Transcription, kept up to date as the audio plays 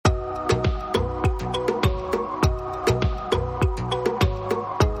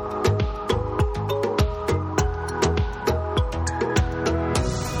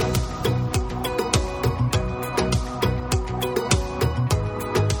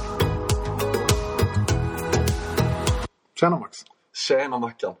Tjena Max. Tjena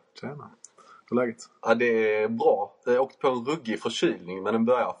Mackan. Tjena. Hur är läget? Ja, det är bra. Jag har åkt på en ruggig förkylning, men den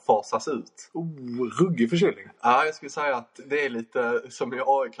börjar fasas ut. Ruggig förkylning? Ja, jag skulle säga att det är lite som i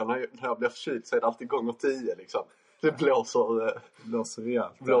AIK när jag blir förkyld så är det alltid gånger 10 liksom. Det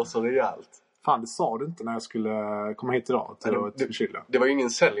blåser rejält. Fan, det sa du inte när jag skulle komma hit idag till att förkyla. Det var ju ingen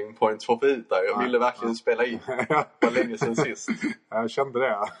selling point för att få hit där. Jag ville verkligen spela in. Det var länge sedan sist. Jag kände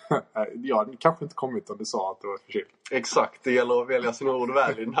det. Jag hade kanske inte kommit om du sa att du var förkyld. Exakt, det gäller att välja sina ord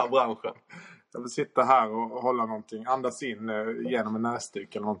väl i den här branschen. Jag vill sitta här och hålla någonting, andas in genom en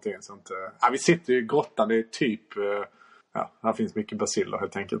näsduk eller någonting. Sånt. Vi sitter i grottan, det är typ... här finns mycket basiller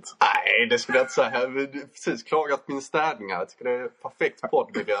helt enkelt. Nej, det skulle jag inte säga. Jag har precis klagat min städning här. Jag tycker det är perfekt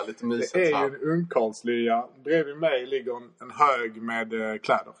poddmiljö, lite mysigt. Det är ju en ungkarlslya. Bredvid mig ligger en hög med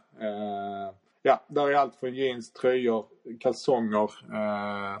kläder. Där är allt från jeans, tröjor, kalsonger,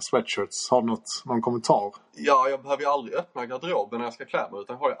 sweatshirts. Har du någon kommentar? Ja, jag behöver ju aldrig öppna garderoben när jag ska klä mig.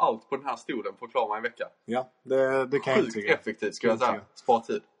 Utan jag har ju allt på den här stolen för att klara mig en vecka. Ja, det kan jag tycka. Sjukt effektivt skulle jag säga. Spara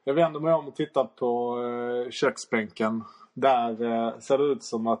tid. Jag vänder mig om och tittar på köksbänken. Där ser det ut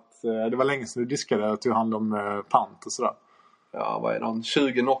som att det var länge sedan du diskade och tog hand om pant och sådär. Ja, vad är det?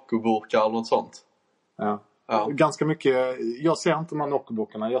 20 Nocco-burkar eller något sånt. Ja. Ganska mycket. Jag ser inte de här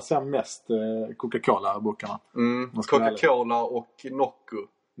Nocco-burkarna. Jag ser mest Coca-Cola-burkarna. Coca-Cola och Nocco.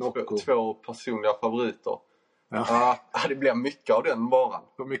 Två personliga favoriter. Ja. Det blir mycket av den varan.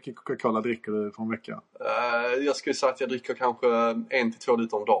 Hur mycket Coca-Cola dricker du på en vecka? Jag skulle säga att jag dricker kanske 1-2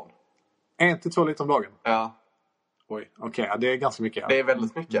 liter om dagen. 1-2 liter om dagen? Ja. Oj, okej. Det är ganska mycket. Det är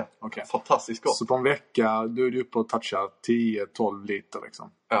väldigt mycket. Okay. Fantastiskt gott. Så på en vecka, du är uppe och touchar 10-12 liter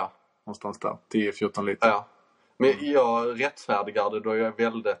liksom? Ja. Någonstans där. 10-14 liter. Ja. Men jag rättfärdigar det då jag är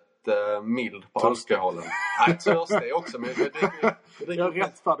väldigt mild på alkoholen. Nej, törstig också. Men jag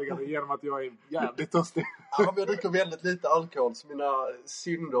rättfärdigar det genom att jag är jävligt törstig. Ja, men jag dricker väldigt lite alkohol. Så mina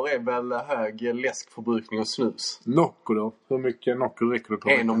synder är väl hög läskförbrukning och snus. Nocco då? Hur mycket Nocco dricker du på?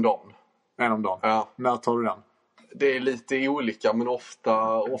 En om dagen. En om dagen? Ja. När tar du den? Det är lite olika, men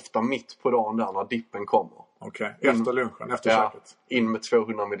ofta mitt på dagen där när dippen kommer. Okej, efter lunchen, efter köket. In med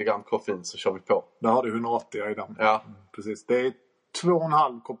 200 mg koffein så kör vi på. Där har du 180 i den. Ja. Precis, det är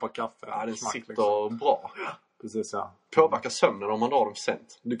 2,5 koppar kaffe. Ja, den sitter liksom bra. Precis, ja. Påverkar sömnen om man drar den för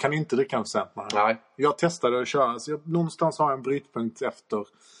sent. Du kan inte dricka den för sent. Nej. Jag testade att köra, så någonstans har jag en brytpunkt efter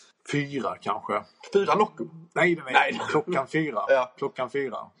 4 kanske. 4 Nocco? Nej. Klockan 4. Ja. Klockan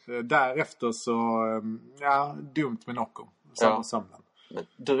 4. Därefter så, dumt med Nocco. Sömnen. Men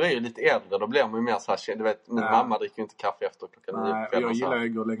du är ju lite äldre, då blir man ju mer så här, du vet, min mamma dricker ju inte kaffe efter klockan 9. Nej, jag gillar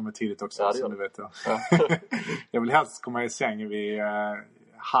att gå och lägga mig tidigt också, ja, så nu vet jag. Ja. Jag vill helst komma i säng vid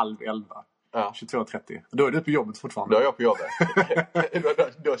 10:30. Ja. 22:30. Då är du på jobbet fortfarande. Då är jag på jobbet.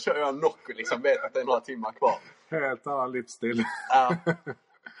 då kör jag en Nocco liksom, vet att det är några timmar kvar. Helt annan livsstil. Ja.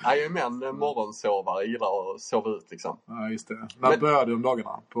 Jag är med en morgonsovare, gillar att sova ut liksom. Ja, just det. När börjar du om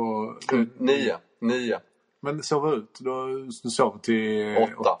dagarna? På 9. Men sova ut? Du sover till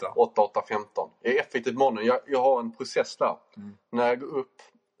 8:15. Det är effektivt morgonen. Jag har en process där. När jag går upp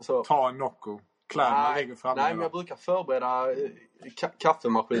så... Ta en Nocco. Kläderna ligger framme. Nej, men jag brukar förbereda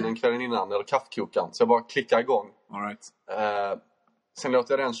kaffemaskinen kvällen innan. Eller kaffekokaren. Så jag bara klickar igång. All right. Sen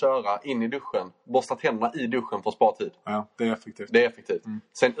låter jag den köra in i duschen. Borsta tänderna i duschen för att spara tid. Ja, det är effektivt.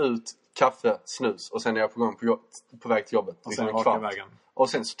 Sen ut, kaffe, snus. Och sen är jag på väg till jobbet. Och sen raka vägen. Och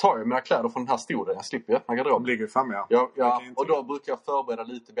sen så tar jag mina kläder från den här stolen. Jag slipper öppna garderoben. De ligger framme, ja. Och då brukar jag förbereda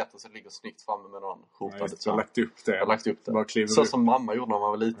lite bättre så det ligger snyggt framme med någon skjorta. Jag har lagt upp det. Jag har lagt upp det. Så som mamma gjorde när man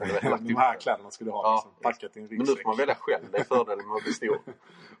var liten. De här kläderna ska du ha. Liksom, packat i en ryggsäck. Men nu får man välja själv. Det är fördelen med att bli stor.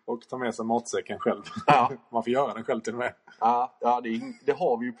 Och ta med sig matsäcken själv. Ja. Man får göra den själv till och med. Ja, det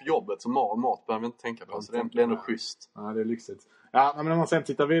har vi ju på jobbet. Så mat behöver vi inte tänka på. Så det blir ändå schysst. Ja, det är lyxigt. Ja, men om man sen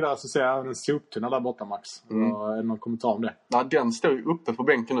tittar vidare så ser jag en soptunna där borta, Max. Är det någon kommentar om det? Ja, den står ju uppe på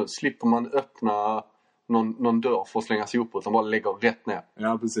bänken nu. Slipper man öppna någon dör för att slänga sopor. Utan bara lägger rätt ner.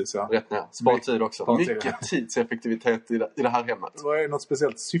 Ja, precis. Ja. Rätt ner. Spar tid också. Mycket tidseffektivitet i det här hemmet. Vad är något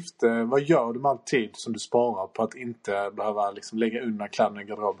speciellt syfte? Vad gör du med all tid som du sparar på att inte behöva liksom lägga undan kläderna i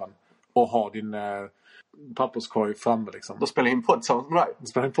garderoben? Och ha din papperskorg framme liksom? Då spelar jag in podd tillsammans med dig. Du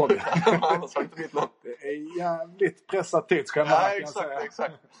spelar in podd? Annars har inte mitt namn. Det är jävligt pressat tidsschema. Ja,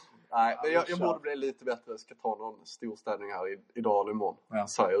 exakt. Nej, men jag borde bli lite bättre. Jag ska ta någon storstädning här idag eller imorgon. Ja.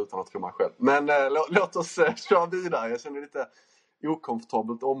 Säger jag utan att tro mig själv. Men låt oss köra vidare. Jag känner lite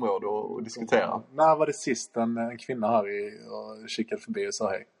okomfortabelt område att diskutera. När var det sist en kvinna här och kikade förbi och sa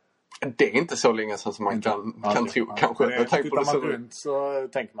hej? Det är inte så länge sedan som man kan tro kanske. Tittar man runt så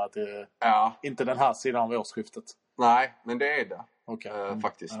tänker man att det är inte den här sidan av årsskiftet. Nej, men det är det. Okay.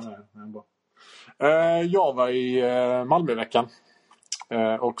 Faktiskt. Ja, bra. Jag var i Malmö-veckan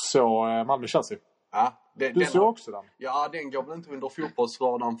och så Malmö-Chelsea. Ja, du såg också den? Ja, den går väl inte under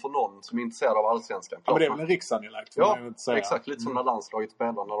fotbollsradarn för någon som är intresserad av allsvenskan. Ja, men det är väl en riksangeläget. Ja, exakt. Lite som när landslaget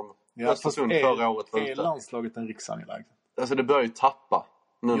spelade när de Östersund förra året var ute. Är landslaget en riksangeläget? Alltså det börjar ju tappa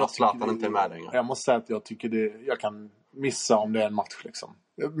nu när Zlatan inte är med längre. Jag måste säga att jag tycker jag kan missa om det är en match liksom.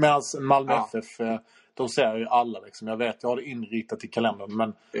 Medan Malmö FF, de ser ju alla liksom. Jag vet, jag har det inritat i kalendern.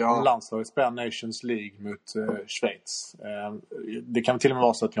 Men om landslaget spelar Nations League mot Schweiz. Det kan till och med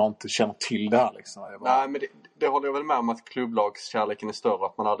vara så att jag inte känner till det här liksom. Nej, men det håller jag väl med om att klubblagskärleken är större.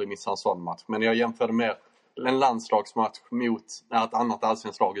 Att man aldrig missar en sån match. Men jag jämförde med en landslagsmatch mot ett annat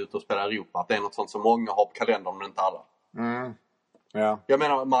allsvenskt lag ute och spelar i Europa. Att det är något sånt som många har på kalendern men inte alla. Ja. Jag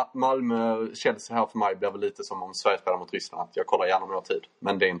menar, Malmö-Chelsea här för mig blir väl lite som om Sverige spelar mot Ryssland. Jag kollar gärna om jag har tid.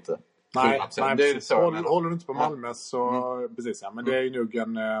 Men det är inte... Nej, det är så håller du inte på Malmö så... Precis, ja. Men det är ju nog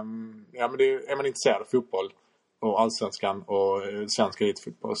en... Ja, men är man intresserad av fotboll och allsvenskan och svensk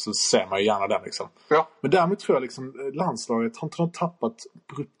elitfotboll så ser man ju gärna den liksom. Ja. Men därmed tror jag liksom landslaget har inte tappat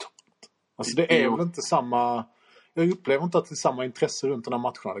brutalt. Alltså det är väl inte samma... Jag upplever inte att det är samma intresse runt den här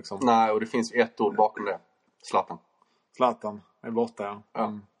matcherna liksom. Nej, och det finns ett ord bakom det. Zlatan är borta,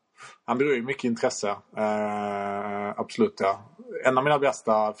 ja. Han beror ju mycket intresse. Absolut, ja. En av mina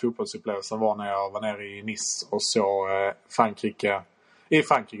bästa fotbollsupplevelser var när jag var nere i Nice och så Frankrike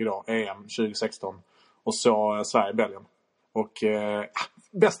då, EM 2016. Och så Sverige-Belgien. Och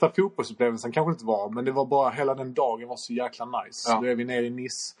bästa fotbollsupplevelsen kanske inte var, men det var bara hela den dagen var så jäkla nice. Då är vi nere i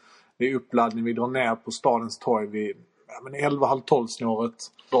Nice. Det är uppladdning, vi drar ner på stadens torg vid 11-12 snåret.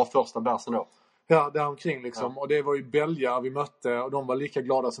 Dra första bärsen då. Ja, där omkring liksom. Och det var ju belgar vi mötte och de var lika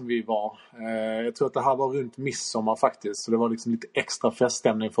glada som vi var. Jag tror att det här var runt midsommar faktiskt. Så det var liksom lite extra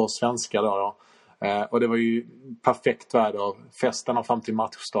feststämning för oss svenskar då. Och det var ju perfekt väder. Festerna fram till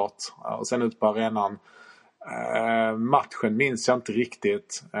matchstart. Och sen ut på arenan. Matchen minns jag inte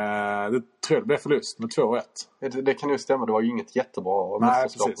riktigt. Det tror jag blev förlust med 2-1. Det kan ju stämma, det var ju inget jättebra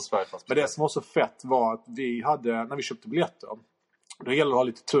mästerskap på Sverige. Men det som var så fett var att vi hade, när vi köpte biljetter, då gäller det att ha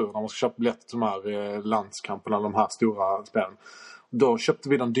lite tur när man ska köpa biljetter till de här landskamperna, de här stora spelen. Då köpte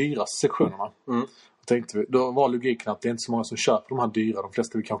vi de dyraste sektionerna. Och tänkte vi, då var logiken att det är inte så många som köper de här dyra. De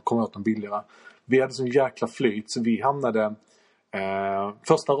flesta vi kan komma åt dem billigare. Vi hade sån jäkla flyt så vi hamnade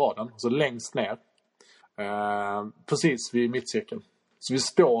första raden, så längst ner. Precis vid mittcirkeln. Så vi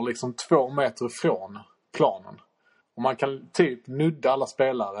står liksom 2 meter ifrån planen. Och man kan typ nudda alla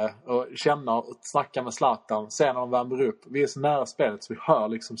spelare och känna och snacka med Zlatan. Sen när de värmer upp. Vi är så nära spelet så vi hör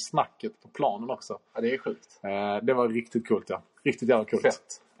liksom snacket på planen också. Ja, det är sjukt. Det var riktigt coolt, ja. Riktigt jävla coolt.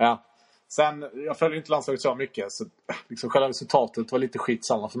 Fett. Ja. Sen, jag följer inte landslaget så mycket. Så liksom själva resultatet var lite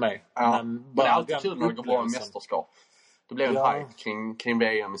skitsamma för mig. Ja. Men det är alltid kul när det går bra i mästerskap. Det blev en hype kring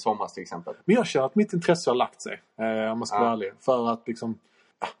VM i somras till exempel. Men jag känner att mitt intresse har lagt sig. Om man ska vara ärlig. För att liksom...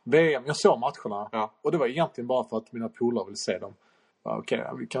 VM, jag såg matcherna. Ja. Och det var egentligen bara för att mina polare ville se dem. Okej,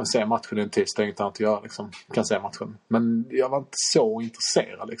 vi kan se matchen en tisdag. Inget annat att göra liksom. Kan se matchen. Men jag var inte så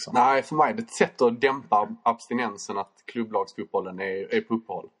intresserad liksom. Nej, för mig det är ett sätt att dämpa abstinensen att klubblagsfotbollen är på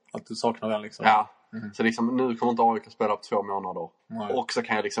uppehåll. Att du saknar den liksom. Ja. Så liksom, nu kommer inte AIK spela på 2 månader. Nej. Och så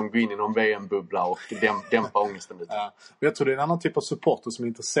kan jag liksom gå in i någon VM-bubbla och dämpa ångesten lite. Ja. Jag tror det är en annan typ av supporter som är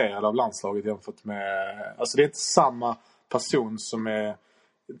intresserad av landslaget jämfört med... Alltså det är inte samma person som är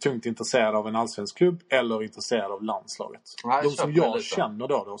tungt intresserad av en allsvensk klubb eller intresserad av landslaget. Nej, de som jag känner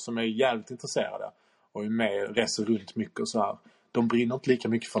då som är jävligt intresserade och är med, reser runt mycket och så här. De brinner inte lika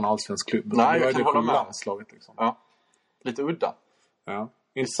mycket för en allsvensk klubb. Nej, jag kan hålla med. Landslaget liksom. Ja. Lite udda. Ja.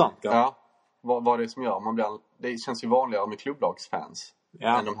 Intressant, ja. Ja. Vad det är som gör. Det känns ju vanligare med klubblagsfans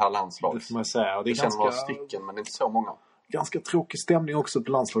än de här landslags. Det får man säga. Det känns några stycken, men det är inte så många. Ganska tråkig stämning också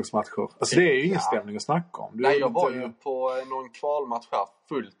på landslagsmatcher. Alltså det är ju ingen stämning att snacka om. Nej, jag var ju på någon kvalmatch här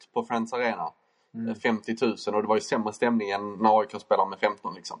fullt på Friends Arena. 50 000 och det var ju sämre stämning än när AIK spelar med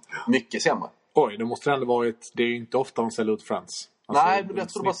 15 liksom. Mycket sämre. Oj, det måste ändå varit... Det är ju inte ofta de säljer ut Friends. Alltså, nej, men jag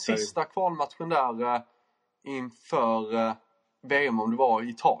tror det var sista kvalmatchen där inför VM om det var i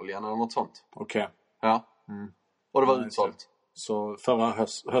Italien eller något sånt. Okej. Ja. Och det var utsålt. Så förra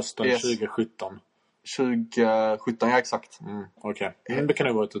hösten 2017. 2017, ja exakt. Okej. Det kan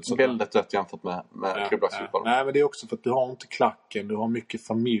ju vara ett utsålt. Väldigt dött jämfört med klubblagsfotboll. Nej, men det är också för att du har inte klacken. Du har mycket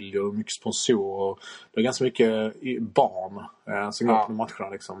familjer och mycket sponsorer. Du har ganska mycket barn som går på de matcherna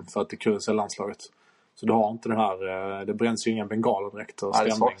liksom, för att det är kul att se landslaget. Så du har inte den här... Det bränns ju inga bengaler direkt. Och nej,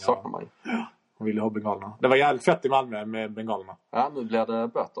 det saknar man ju. Man vill ju ha bengalerna. Det var jävligt fett i Malmö med bengalerna. Ja, nu blir det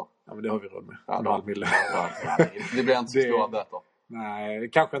böter. Ja, men det har vi råd med. Ja, en halv mille. Det blir inte så stora böter. Nej,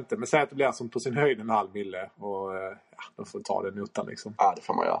 kanske inte. Men säg att det blir som på sin höjd 1,5 mille. Och då får vi ta den notan liksom. Ja, det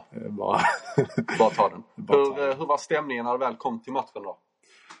får man göra. Bara ta den. Hur var stämningen när det väl kom till matchen då?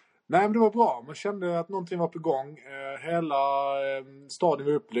 Nej, men det var bra. Man kände att någonting var på gång. Hela stadion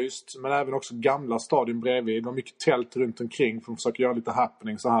var upplyst. Men även också gamla stadion bredvid. Det var mycket tält runt omkring för att försöka göra lite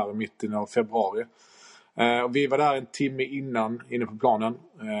happening så här i mitten av februari. Och vi var där en timme innan inne på planen.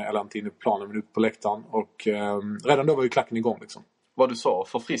 Eller inte inne på planen men ute på läktaren. Och redan då var ju klacken igång liksom. Vad du sa,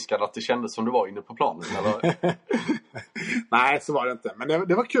 förfriskad att det kändes som du var inne på planen, eller? Nej, så var det inte. Men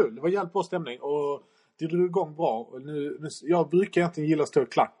det var kul. Det var jävligt bra stämning. Och det drog igång bra. Och jag brukar egentligen gilla att stå i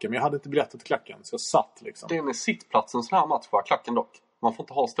klacken. Men jag hade inte biljetter till klacken. Så jag satt liksom. Det är med sittplatsen sån här match var klacken dock. Man får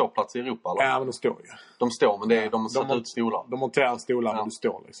inte ha ståplats i Europa, eller? Ja, men de står ju. De står, men de sätter ut stolar. De monterar stolar när du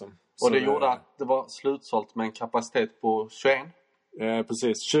står liksom. Och det gjorde att det var slutsålt med en kapacitet på 21.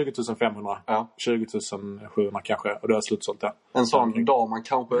 Precis, 20 500. Ja. 20 700 kanske. Och det är slutsålt där. En sån dag man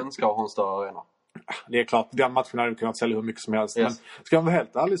kanske önskar ha en större arena. Det är klart, den matchen hade kunnat sälja hur mycket som helst. Yes. Men ska man vara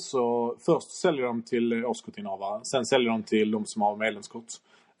helt ärlig så först säljer de till årskortinnehavare. Sen säljer de till de som har medlemskort.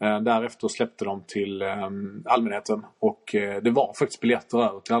 Därefter släppte de till allmänheten. Och det var faktiskt biljetter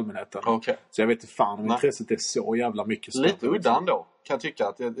över till allmänheten. Okay. Så jag vet inte fan om intresset är så jävla mycket större. Lite udda ändå, kan jag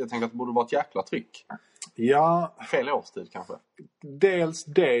tycka. Jag tänker att det borde vara ett jäkla tryck. Ja. Fel årstid kanske. Dels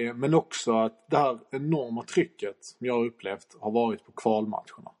det, men också att det här enorma trycket som jag har upplevt har varit på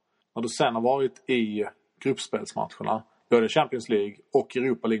kvalmatcherna. När du sen har varit i gruppspelsmatcherna, både Champions League och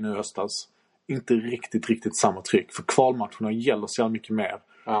Europa League nu i höstas, inte riktigt samma tryck. För kvalmatcherna gäller så mycket mer.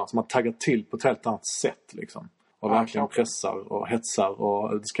 Ja. Så man taggar till på ett helt annat sätt liksom. Och verkligen pressar och hetsar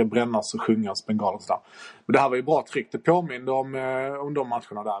och det ska brännas och sjungas bengaler och sådär. Men det här var ju bra tryck. Det påminner om de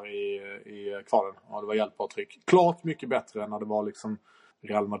matcherna där i kvalen. Och det var jävligt bra tryck. Klart mycket bättre än när det var liksom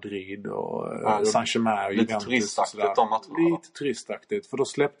Real Madrid och Saint-Germain och lite turistaktigt de matcherna. Lite turistaktigt. För då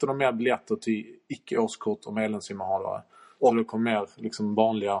släppte de mer biljetter till icke-årskort och medlemsinnehavare. Så det kom mer liksom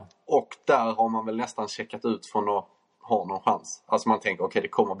vanliga. Och där har man väl nästan checkat ut från att ha någon chans. Alltså man tänker, okej, det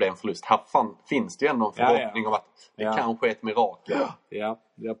kommer att bli en förlust. Här finns det ju ändå en förhoppning om att det kanske är ett mirakel. Ja,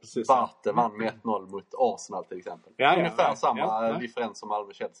 precis. Barte vann med 1-0 mot Arsenal till exempel. Ungefär samma differens som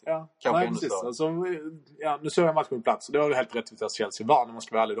Malmö-Chelsea. Kanske ännu större. Alltså, nu såg jag matchen på plats. Det var ju helt rättvist att Chelsea vann, om man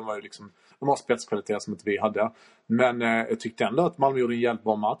ska vara ärlig. De var ju liksom, de har spetskvaliteter som inte vi hade. Men jag tyckte ändå att Malmö gjorde en jävligt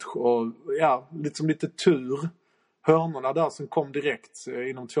bra match. Och lite tur. Hörnorna där som kom direkt.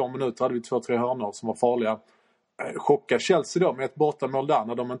 Inom 2 minuter hade vi 2-3 hörnor som var farliga. Chocka Chelsea då med ett bortamål där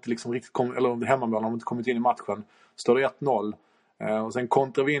när de inte liksom riktigt kom, eller hemmamål när de inte kommit in i matchen. Står det 1-0 och sen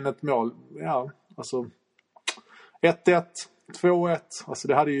kontrar vi in ett mål. Alltså 1-1, 2-1. Alltså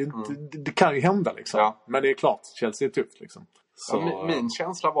det hade ju inte, det kan ju hända liksom. Ja. Men det är klart, Chelsea är tufft liksom. Så, min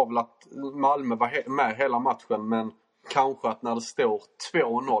känsla var väl att Malmö var med hela matchen, men kanske att när det står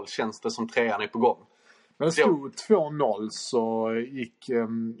 2-0 känns det som trean är på gång. När det stod 2-0 så gick...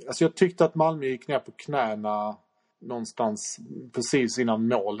 alltså jag tyckte att Malmö gick ner på knäna någonstans precis innan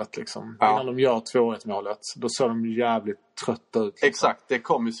målet liksom. Ja. Innan de gör 2-1 målet. Då såg de jävligt trötta ut. Liksom. Exakt, det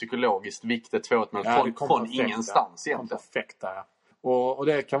kom ju psykologiskt viktigt 2-1 målet från ingenstans egentligen. Perfekt där. Och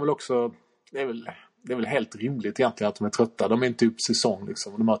det kan väl också... Det är väl helt rimligt egentligen att de är trötta. De är inte upp säsong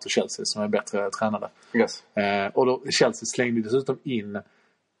liksom. De möter Chelsea som är bättre tränade. Yes. Och då Chelsea slängde dessutom in...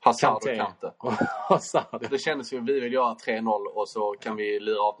 Hazard och Kante. Det kändes ju vi vill göra 3-0 och så kan vi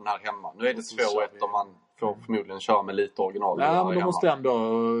lira av den här hemma. Nu är det 2-1 och man får förmodligen köra med lite original. Ja, men de måste ändå...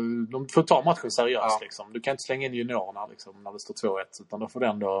 De får ta matchen seriöst liksom. Du kan inte slänga in juniorerna liksom, när det står 2-1. Utan då får du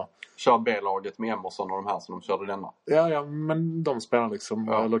ändå... Kör B-laget med Emerson och de här som de körde denna. Ja, men de spelar liksom...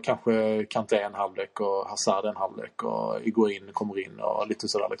 Ja. Eller kanske Kante en halvlek och Hazard en halvlek och Higuain kommer in och lite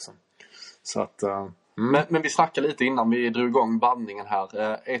sådär liksom. Så att... Men vi snackade lite innan vi drog igång bandningen här.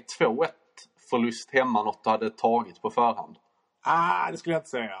 Är 2-1 förlust hemma något du hade tagit på förhand? Det skulle jag inte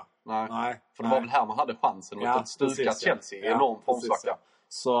säga. Nej. För det var väl här man hade chansen mot ett stukat Chelsea. Enorm formsvacka.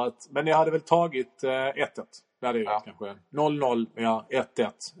 Så att, men jag hade väl tagit 1-1. Det hade jag kanske. 0-0,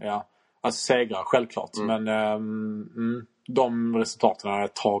 1-1. Ja. Alltså segrar, självklart. Men de resultaten har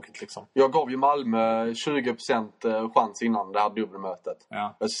jag tagit liksom. Jag gav ju Malmö 20% chans innan det här dubbelmötet.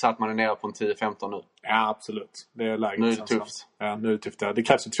 Ja. Jag sa att man är nere på en 10-15 nu. Ja, absolut. Det är läget. Nu är det tufft. Ja, nu är det tufft. Det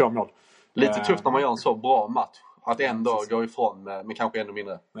krävs ju 2 mål. Lite tufft när man gör en så bra match. Att ändå gå ifrån med kanske ännu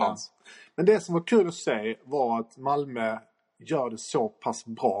mindre chans. Ja. Men det som var kul att se var att Malmö gör det så pass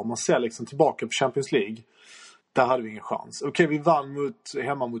bra. Om man ser liksom tillbaka på Champions League. Där hade vi ingen chans. Okej, vi vann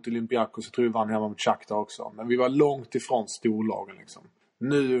hemma mot Olympiakos. Jag tror vi vann hemma mot Shakhtar också. Men vi var långt ifrån storlagen liksom.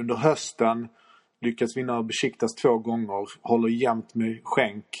 Nu under hösten lyckas vinna Besiktas 2 gånger. Håller jämnt med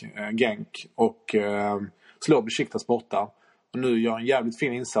Genk och slår Besiktas borta. och nu gör en jävligt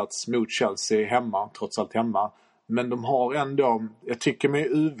fin insats mot Chelsea hemma, trots allt hemma. Men de har ändå, jag tycker med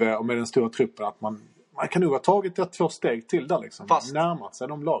UV och med den stora truppen att man kan nog ha tagit 1-2 steg till där liksom. Fast närmat sig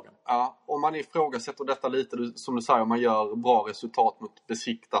de lagen. Ja, om man ifrågasätter detta lite, som du säger, om man gör bra resultat mot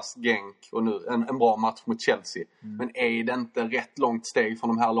Besiktas, Genk och nu en bra match mot Chelsea. Men är det inte rätt långt steg från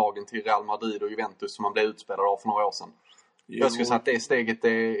de här lagen till Real Madrid och Juventus som man blev utspelad av för några år sedan? Jag skulle säga att det steget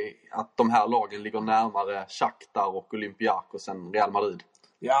är att de här lagen ligger närmare Shakhtar och Olympiakos än Real Madrid.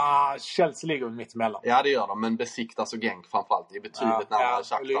 Ja, Chelsea ligger mitt emellan. Ja, det gör de. Men Besiktas och Genk framförallt är betydligt närmare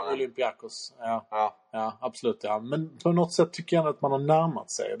Shakhtar. Olympiakos. Ja, absolut. Ja. Men på något sätt tycker jag att man har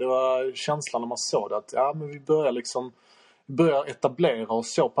närmat sig. Det var känslan när man såg det. Att men vi börjar etablera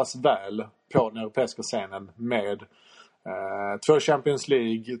oss så pass väl på den europeiska scenen med 2 Champions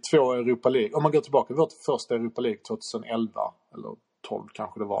League, 2 Europa League. Om man går tillbaka till vårt första Europa League 2011 eller 12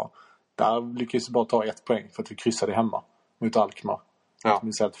 kanske det var. Där lyckades vi bara ta 1 poäng för att vi kryssade hemma mot Alkmaar. Ja. Som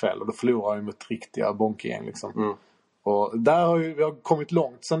är helt fel. Och då förlorar vi mot riktiga bonkigäng liksom. Och där har vi har kommit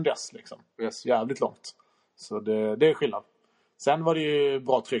långt sedan dess liksom. Yes. Jävligt långt. Så det är skillnad. Sen var det ju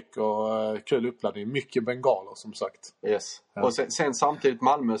bra tryck och kul uppladdning. Mycket bengaler som sagt. Yes. Ja. Och sen samtidigt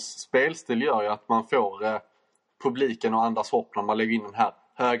Malmös spelstil gör ju att man får publiken och andas hopp när man lägger in den här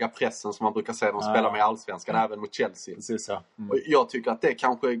höga pressen som man brukar säga de spelar med i Allsvenskan, även mot Chelsea. Precis, ja. Och jag tycker att det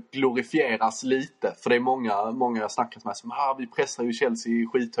kanske glorifieras lite. För det är många jag snackat med som vi pressar ju Chelsea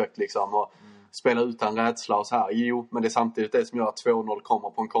skithögt liksom och spelar utan rädsla och så här. Jo, men det är samtidigt det som gör att 2-0 kommer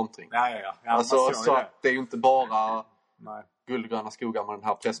på en kontring. Ja, alltså, så att det är ju inte bara guldgröna skogar med den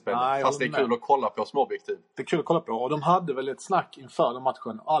här pressspelet. Fast det är kul att kolla på som objektiv. Det är kul att kolla på. Och de hade väl ett snack inför den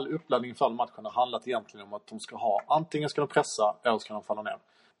matchen. All uppladdning inför den matchen har handlat egentligen om att de ska ha, antingen ska de pressa eller ska de falla ner.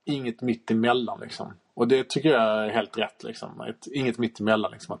 Inget mitt emellan liksom. Och det tycker jag är helt rätt liksom. Inget mitt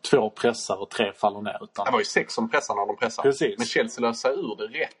emellan liksom. Att 2 pressar och 3 faller ner. Utan... Det var ju 6 som pressar när de pressar. Precis. Men Chelsea löser ur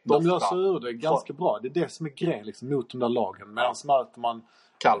det rätt de ofta. De löser ur det ganska bra. Det är det som är grejen liksom, mot de där lagen. Medan möter man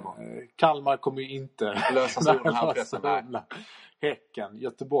Kalmar kommer ju inte lösa sig ur den här pressen. Häcken,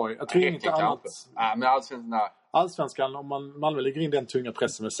 Göteborg. Jag tror inte annat. Men Allsvenskan, om Malmö lägger in den tunga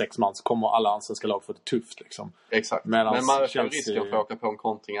pressen med 6 man så kommer alla allsvenska lag få det tufft liksom. Exakt. Men man har risken för att åka på en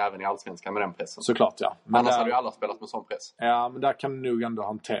kontring även i Allsvenskan med den pressen. Såklart, ja. Men annars hade ju alla spelat med sån press. Ja, men där kan du nog ändå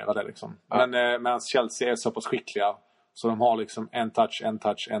hantera det liksom. Ja. Men medan Chelsea är så pass skickliga så de har liksom en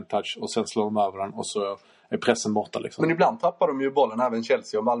touch och sen slår de över den och så är pressen borta liksom. Men ibland tappar de ju bollen även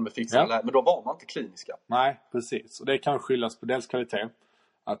Chelsea och Malmö fixar det. Men då var man inte kliniska. Nej, precis. Och det kan skyllas på dels kvalitet.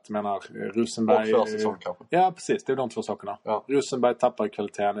 Att Rosenberg... Och försäsong kanske. Ja, precis. Det är de 2 sakerna. Ja. Rosenberg tappar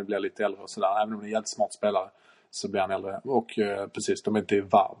kvaliteten, det blir lite äldre och sådär. Även om det är en jättesmart spelare så blir han äldre. Och precis, de är inte i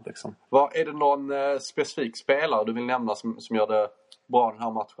varv liksom. Är det någon specifik spelare du vill nämna som gör det bra den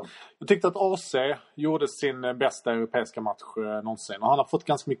här matchen? Jag tyckte att AC gjorde sin bästa europeiska match någonsin. Och han har fått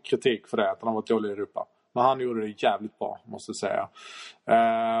ganska mycket kritik för det, att han har varit dålig i Europa. Men han gjorde det jävligt bra, måste jag säga.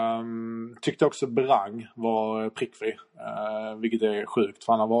 Tyckte också Brang var prickfri. Vilket är sjukt.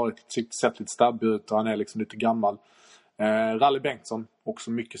 För han har sett lite stabbig ut och han är liksom lite gammal. Rally Bengtsson,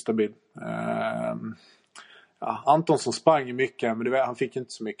 också mycket stabil. Antonsson sprang mycket, men han fick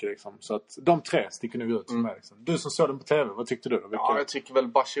inte så mycket liksom. Så att de 3 sticker nu ut för mig liksom. Du som såg den på TV, vad tyckte du då? Ja, jag tycker väl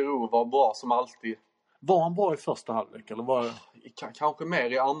Bachirou var bra som alltid. Var han bra i första halvlek? Eller var... Kanske mer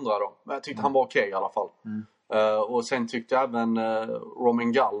i andra då. Men jag tyckte han var okej i alla fall. Och sen tyckte jag även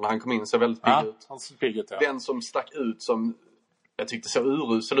Romain Gall när han kom in så väldigt pigg ut. Han såg pigg ut, ja. Den som stack ut som jag tyckte så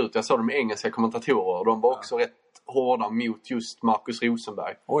urusel ut. Jag såg dem engelska kommentatorer och de var också rätt hårda mot just Marcus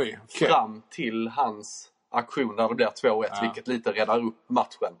Rosenberg. Oj, okay. Fram till hans aktion där det blir 2-1, vilket lite räddar upp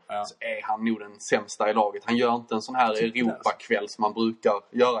matchen. Så är han nog den sämsta i laget. Han gör inte en sån här Europakväll som man brukar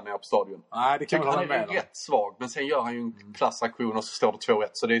göra när jag är på stadion. Nej, det kan han är rätt svag, men sen gör han ju en klassaktion och så står det 2-1.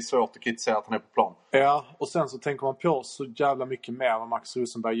 Så det är svårt att kritisera att han är på plan. Ja, och sen så tänker man på så jävla mycket mer vad Max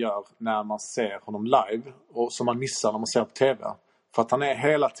Rosenberg gör när man ser honom live. Och som man missar när man ser på TV. För att han är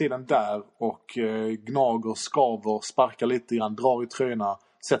hela tiden där och gnager, skaver, sparkar lite grann, drar i tröjorna,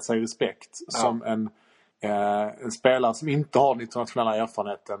 sätter sig i respekt. Som en spelare som inte har den internationella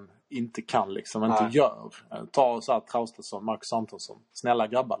erfarenheten inte kan liksom, inte gör. Ta så här Traustason, Marcus Antonsson. Snälla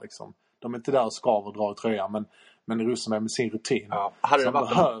grabbar liksom. De är inte där och skaver och drar i tröjan, men Rosenberg med sin rutin. Som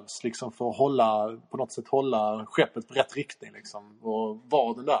behövs liksom för att på något sätt hålla skeppet på rätt riktning liksom. Och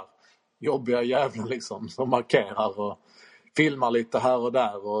vara den där jobbiga jävlen liksom som markerar och filmar lite här och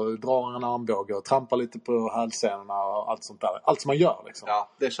där och drar en armbåge och trampar lite på hälsenorna och allt sånt där. Allt som man gör liksom. Ja,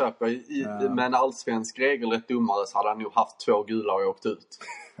 det köper jag. Med en allsvensk regelrätt domare så hade han nog haft 2 gula och åkt ut.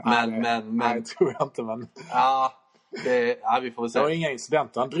 Men nej, tror jag inte. Men... vi får väl se. Det var inga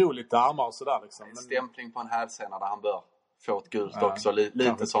incidenter. Han drog lite armar och sådär liksom. En stämpling på en hälsena där han bör få ett gult också.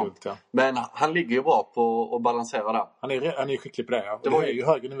 Lite sånt. Gult, ja. Men han ligger ju bra på att balansera där. Han är skicklig på det. Ja. Det var ju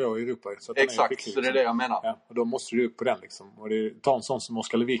högre nivå i Europa. Så exakt, skicklig, så det är det jag menar. Ja, och då måste du upp på den liksom. Och ta en sån som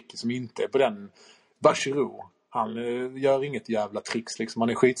Oskar Lewicki som inte är på den. Bachirou. Han gör inget jävla tricks liksom. Han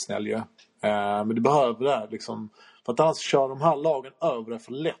är skitsnäll ju. Men du behöver det liksom. För att annars kör de här lagen över det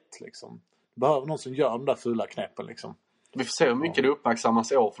för lätt liksom. Du behöver någon som gör de där fula knepen liksom. Vi får se hur mycket det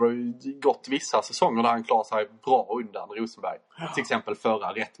uppmärksammas i år. För det har ju gått vissa säsonger där han klarar sig bra undan Rosenberg. Ja. Till exempel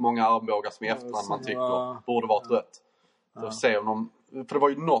förra. Rätt många armbågar som i efterhand man tycker borde varit rött. Så får se om de... För det var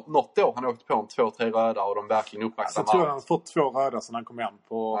ju något år han åkte på en 2-3 röda och de verkligen uppmärksammade. Jag tror han har fått 2 röda sedan han kom hem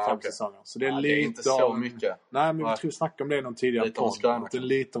på 5 säsonger. Så det är lite det är inte så mycket. Nej, men vi tror snacka om det i någon tidigare podd. Det är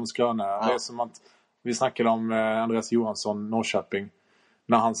lite om skröna. Ja. Det är som att vi snackade om Andreas Johansson, Norrköping.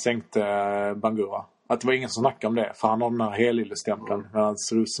 När han sänkte Bangura. Att det var ingen som snackade om det. För han har den här helylle-stämpeln. Medan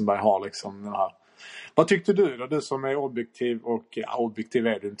Rosenberg har liksom den här. Vad tyckte du då? Du som är objektiv och objektiv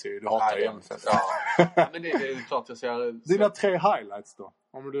är du inte. Du hatar MFF. Ja, men det är klart jag ser. Dina 3 highlights då?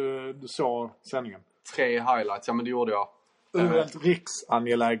 Om du såg sändningen. 3 highlights, ja men det gjorde jag. Ur ett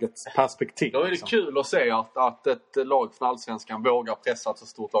riksangeläget perspektiv. Då är det kul att se att ett lag från Allsvenskan vågar pressa ett så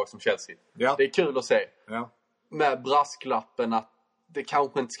stort lag som Chelsea. Ja. Det är kul att se. Ja. Med brasklappen att det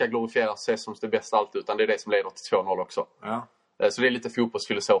kanske inte ska glorifieras sig som det bästa allt, utan det är det som leder till 2-0 också. Ja. Så det är lite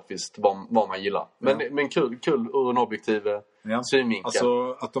fotbollsfilosofiskt vad man gillar. Men kul ur en objektiv synvinkel.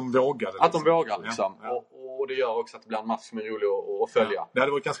 Alltså att de vågade. Liksom. Att de vågar liksom. Ja. Och det gör också att det blir en match som är rolig att följa. Ja. Det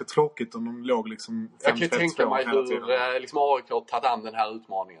hade varit ganska tråkigt om de låg liksom 5-3-2. Jag kan tänka mig hur liksom AIK har tagit an den här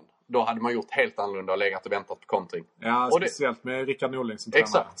utmaningen. Då hade man gjort helt annorlunda och legat och väntat på kontring. Ja, och speciellt med Rickard Norling som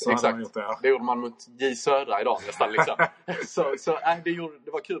tränare. Exakt. Gjort det, ja. Det gjorde man mot J Södra idag nästan liksom. så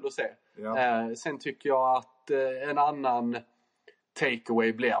det var kul att se. Ja. Sen tycker jag att en annan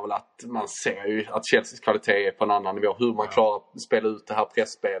takeaway blir väl att man ser ju att Chelseas kvalitet är på en annan nivå. Hur man klarar att spela ut det här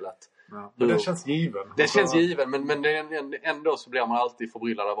pressspelet. Ja. Men det känns given. Det känns given, men ändå så blir man alltid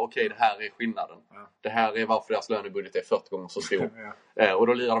förbryllad av okej, det här är skillnaden. Ja. Det här är varför deras lönebudget är 40 gånger så stor. Ja. Och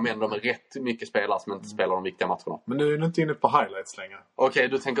då lirar de ändå med rätt mycket spelare som inte spelar de viktiga matcherna. Men nu är du inte inne på highlights längre. Okej,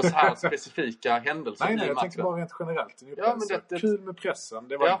 du tänker så här specifika händelser. Nej, jag tänker bara rent generellt. Ja, men det kul med pressen,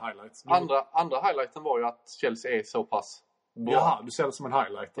 det var en highlight. Andra highlighten var ju att Chelsea är så pass bra. Ja, du ser det som en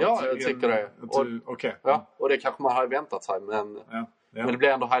highlight. Ja, jag tycker det. Okej. Ja, och det kanske man hade väntat sig, men... Ja. Men det blir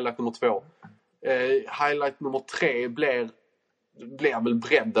ändå highlight nummer 2. Highlight nummer 3 blir väl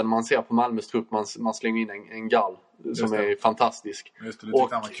bredden man ser på Malmös trupp. Man slänger in en gall som är fantastisk. Just det, och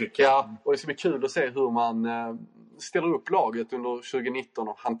det ska bli kul att se hur man ställer upp laget under 2019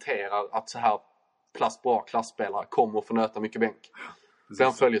 och hanterar att så här bra klassspelare kommer att få nöta mycket bänk.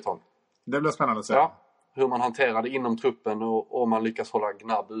 Den följetong. Det blir spännande att se. Ja, hur man hanterar det inom truppen och om man lyckas hålla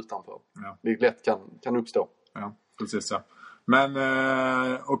gnabb utanför. Ja. Det lätt kan uppstå. Ja, precis så. Men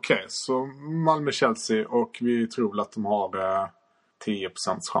okej, så Malmö-Chelsea och vi tror att de har 10%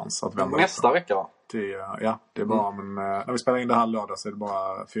 chans att vända. Nästa vecka va? 10, ja, det är bara men när vi spelar in det här lördag så är det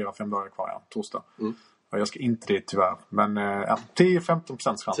bara 4-5 dagar kvar, ja, torsdag. Jag ska inte dit tyvärr, men 10-15%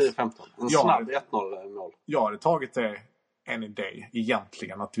 chans. 10-15, en snabb 1-0 mål. Jag hade tagit det any day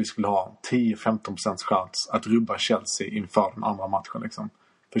egentligen, att vi skulle ha 10-15% chans att rubba Chelsea inför den andra matchen liksom.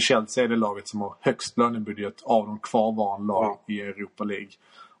 För Chelsea är det laget som har högst lönebudget av de kvarvarande lag i Europa League.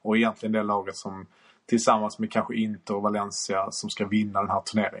 Och egentligen det laget som tillsammans med kanske Inter och Valencia som ska vinna den här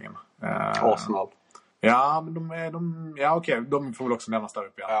turneringen. Arsenal. Ja, men de får väl också nämnas där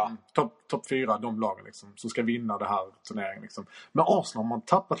uppe. Ja. Topp 4, de lagen liksom, som ska vinna det här turneringen. Liksom. Men Arsenal har man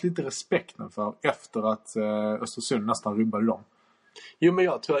tappat lite respekten för efter att Östersund nästan rubbade dem. Jo, men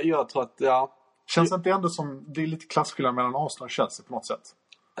jag tror att... Ja. Känns inte ändå som det är lite klasskillnad mellan Arsenal och Chelsea på något sätt?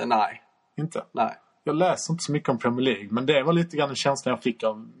 Nej. Inte? Nej. Jag läser inte så mycket om Premier League, men det var lite grann en känsla jag fick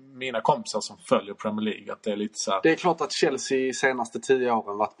av mina kompisar som följer Premier League. Att det är lite så här... Det är klart att Chelsea de senaste 10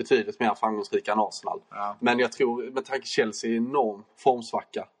 åren varit betydligt mer framgångsrika än Arsenal. Ja. Men jag tror, med tanke Chelsea enorm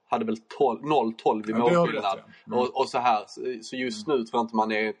formsvacka. Hade väl 0-12 i målskillnad. Och så här. Så just nu tror jag inte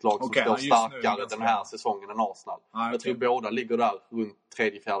man är ett lag som står starkare den här säsongen än Arsenal. Jag tror båda ligger där runt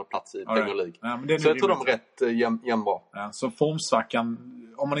 3-4 plats i Premier League. Ja, så jag tror de är rätt jämnbra. Ja, så formsvackan,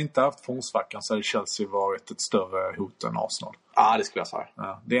 om man inte haft formsvackan så hade Chelsea varit ett större hot än Arsenal. Ja, det skulle jag säga.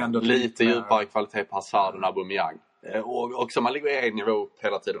 Ja, det är ändå lite djupare kvalitet på Hazard än Aubameyang. Och också man ligger en nivå upp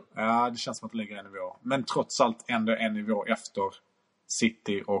hela tiden. Ja, det känns som att det ligger en nivå. Men trots allt ändå en nivå efter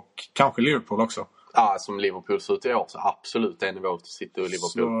City och kanske Liverpool också. Ja, som Liverpool ser ut i år så absolut en nivå till City och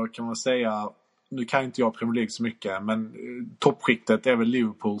Liverpool. Så kan man säga, nu kan inte jag Premier League så mycket, men toppskiktet är väl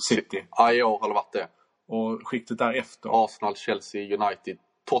Liverpool City. Ja, i år har det varit det. Och skiktet därefter? Arsenal, Chelsea, United,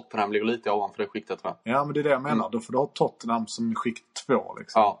 Tottenham ligger lite ovanför det skiktet, tror jag. Ja, men det är det jag menar. Då får du ha Tottenham som skikt 2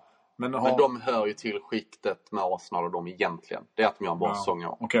 liksom. Ja. Men de hör ju till skiktet med Arsenal och de egentligen. Det är att de gör en bra säsong.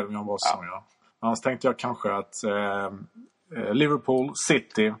 Okej, de gör en bra säsong, ja. Annars tänkte jag kanske att Liverpool,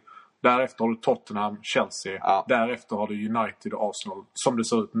 City, därefter har du Tottenham, Chelsea. Ja. Därefter har du United och Arsenal, som det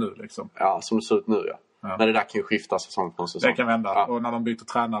ser ut nu liksom. Ja, som det ser ut nu, ja. Men det där kan ju skifta säsong från säsong. Det kan vända. Och när de byter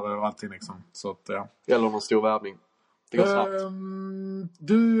tränare och allting liksom. Så att, ja. Eller någon stor värvning. Det går snabbt.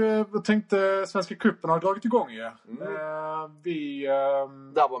 Du tänkte Svenska cupen har dragit igång ju.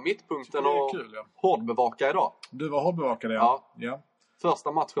 Där var mittpunkten och hårdbevaka idag. Du var hårdbevakad, ja.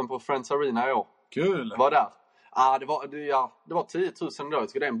 Första matchen på Friends Arena i år. Kul. Var där. Det var 10 000 då. Jag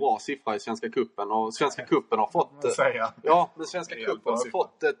tycker det är en bra siffra i Svenska cupen. Och Svenska cupen har fått... men Svenska cupen har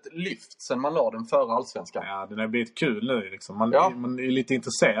fått ett lyft sen man la den före Allsvenskan. Ja, den har blivit kul nu liksom. Man är lite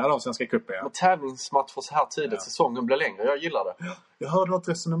intresserad av Svenska cupen. Ja. Tävlingsmatcher så här tidigt, säsongen blir längre. Jag gillar det. Jag hörde något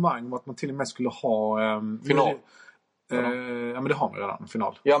resonemang om att man till och med skulle ha... final. Men det har man redan,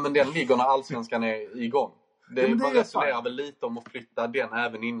 final. Ja, men den ligger när Allsvenskan är igång. Man resonerar väl lite om att flytta den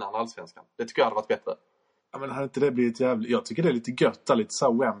även innan Allsvenskan. Det tycker jag hade varit bättre. Ja, men hade inte det blivit jävligt... Jag tycker det är lite gött, lite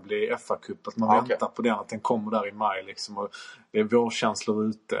så här Wembley FA-cup, att man väntar på den, att den kommer där i maj liksom, och det är vårkänslor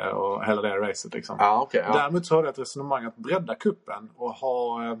ute och hela det racet liksom. Däremot så har det ett resonemang att bredda kuppen och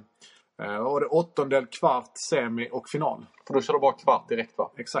ha det 8:e, kvart, semi och final. För då kör du bara kvart direkt,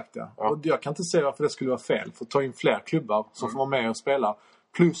 va? Exakt, ja. Och jag kan inte se varför det skulle vara fel, för att ta in fler klubbar som får vara med och spela,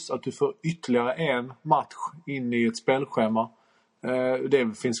 plus att du får ytterligare en match in i ett spelschema.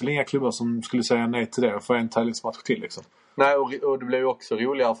 Det finns väl inga klubbar som skulle säga nej till det och få en tävlingsmatch till liksom. Nej, och det blir ju också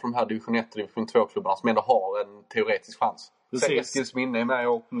roligare för de här division 1 och division 2-klubbarna som ändå har en teoretisk chans. Eskilsminne är med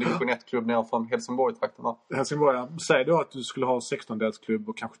och division 1-klubb ner från Helsingborg-trakten, va? Helsingborg, ja. Säg då att du skulle ha 16-delsklubb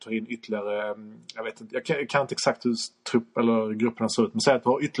och kanske ta in ytterligare, jag vet inte, jag kan inte exakt hur trupp eller grupperna ser ut, men säg att du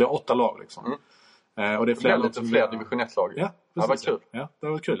har ytterligare 8 lag liksom. Och det är lite fler division 1-lag. Ja, det var kul. Ja, det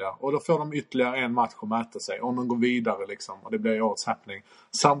var kul, ja. Och då får de ytterligare en match att mäta sig. Om de går vidare liksom. Och det blir årets happening.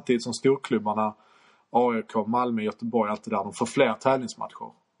 Samtidigt som storklubbarna, AIK, Malmö, Göteborg, allt det där, de får fler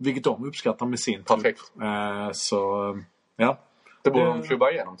tävlingsmatcher. Vilket de uppskattar med sin perfekt. Så, ja. Det borde de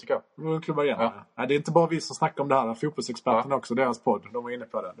klubba igenom, tycker jag. Det borde de klubba igenom, ja. Det är inte bara vi som snackar om det här. Fotbollsexperterna också, deras podd. De var inne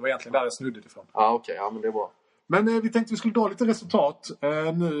på det. Det var egentligen där jag snudde ifrån. Ja, okej. Ja, men det är bra. Men vi tänkte vi skulle dra lite resultat.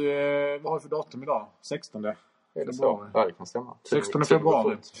 Nu, vad har vi för datum idag? 16. Är det så? Ja, det kan stämma. 16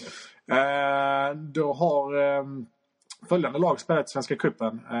 februari. Då har följande lag spelat i Svenska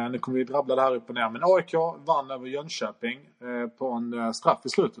cupen. Nu kommer vi drabbla det här upp och ner. Men AIK vann över Jönköping på en straff i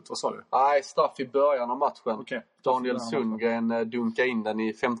slutet. Vad sa du? Nej, straff i början av matchen. Okay. Daniel Sundgren dunkade in den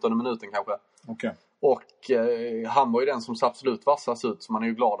i 15 minuten kanske. Okay. Och han var ju den som så absolut vassas ut. Så man är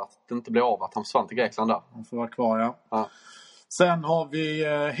ju glad att det inte blev av att han försvann till Grekland där. Han får vara kvar, ja. Sen har vi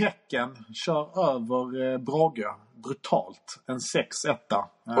Häcken. Kör över Brage. Brutalt. En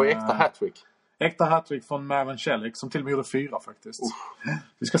 6-1. Och äkta hattrick. Äkta hattrick från Mervan Celik som till och med gjorde 4 faktiskt.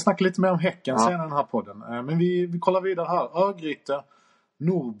 Vi ska snacka lite mer om Häcken senare i den här podden. Men vi kollar vidare här. Örgryte.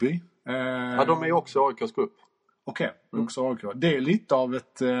 Norrby. Ja, de är ju också AIKs grupp. Okej, också AIK. Det är lite av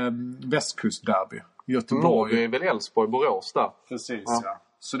ett västkustderby. Göteborg. Norrby är väl Älvsborg, Borås där. Precis, ja.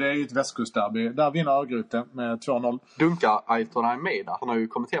 Så det är ju ett västkustderby. Där vinner Örgryte med 2-0. Dunkar Ailton Almeida. Han har ju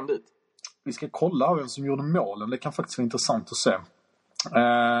kommit hem dit. Vi ska kolla vem som gjorde målen. Det kan faktiskt vara intressant att se.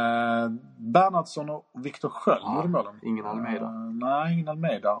 Bernhardsson och Viktor Sköld gjorde målen. Ingen Almeida. Nej, ingen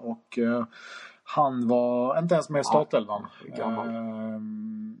Almeida. Och han var inte ens med i startelvan.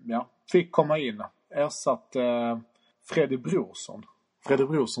 Fick komma in. Ersatt Freddy Brorsson. Freddy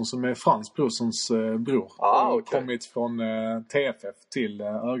Brorsson som är Frans Brorssons bror. Kommit från TFF till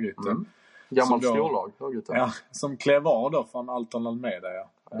Örgryte. Gammalt storlag, Örgryte. Ja, som klev av då från Alton Almeida. Ja.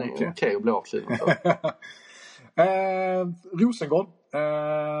 Det är okej att bli avkliven. Rosengård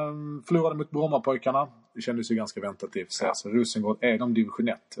förlorade mot Brommapojkarna. Det kändes ju ganska väntat i och för sig. Så Rosengård är de division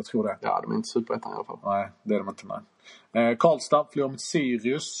 1, jag tror det. Ja, de är inte superettan i alla fall. Nej, det är de inte. Nej. Karlstad förlorade mot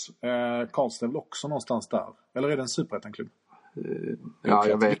Sirius. Karlstad är väl också någonstans där. Eller är det en superettan-klubb? Ja,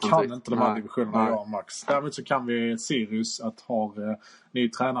 jag vet inte. Vi kan inte de här divisionerna, jag och Max. Däremot så kan vi Sirius att ha ny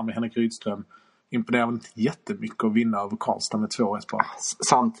tränare med Henrik Rydström. Imponerar inte jättemycket att vinna över Karlstad med 2-1 på.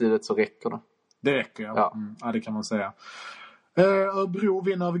 Samtidigt så räcker det. Det räcker, ja. Ja, det kan man säga. Örebro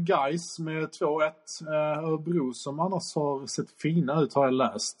vinner över Gais med 2-1. Örebro som annars har sett fina ut har jag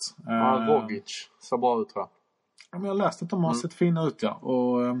läst. Rogic ser bra ut, tror jag. Ja, men jag har läst att de har sett fina ut, ja.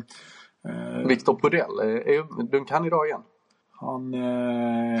 Och Victor Podell, dunkar han idag igen?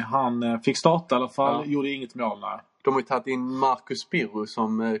 Han fick starta i alla fall. Gjorde inget mål, nej. De har ju tagit in Marcus Birro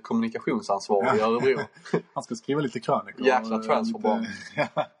som kommunikationsansvarig i Örebro. Han ska skriva lite krönikor. Jäkla transferbarn.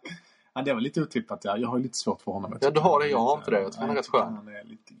 Ja, det var lite otippat. Ja. Jag har ju lite svårt för honom. Ja, du har det. Jag har inte det. Jag tror han är rätt skön. Han är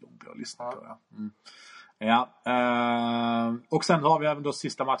lite jobbig att lyssna på. Ja. Och sen har vi även då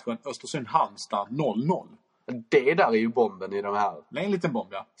sista matchen. Östersund-Halmstad 0-0. Det där är ju bomben i de här. Det är en liten bomb,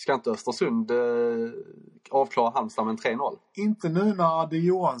 ja. Ska inte Östersund avklara Halmstad med 3-0? Inte nu när Adi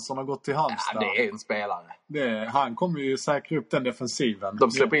Johansson har gått till Halmstad. Ja, det är en spelare. Han kommer ju säkra upp den defensiven.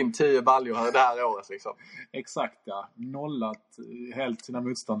 De släpper in 10 baljor här det här året liksom. Exakt, ja. Nollat helt sina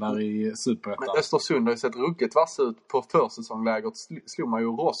motståndare i Superettan. Men Östersund har ju sett ruggigt vass ut på försäsongsläget. Slog man ju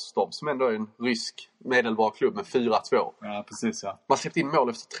Rostov som ändå är en rysk medelbar klubb med 4-2. Ja, precis, ja. Man släppte in mål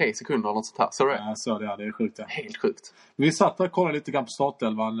efter 3 sekunder eller något sånt här. Så det? Ja, så det är. Det är sjukt, ja. Helt sjukt. Vi satt där och kollade lite grann på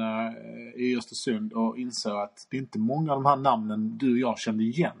startelvan i Östersund och insåg att det är inte många av de här namnen du och jag kände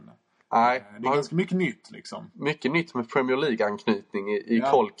igen. Nej. Det är ganska mycket nytt liksom. Mycket nytt med Premier League-anknytning i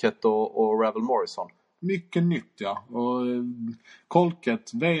Colkett och Ravel Morrison. Mycket nytt, ja. Och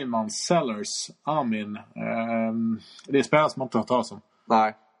Colkett, Weimann, Sellers, Armin. Det är spelare som man inte har hört talas om.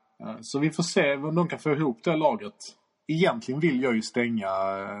 Nej. Så vi får se om de kan få ihop det laget. Egentligen vill jag ju stänga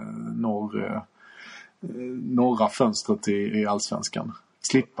norra fönstret i Allsvenskan.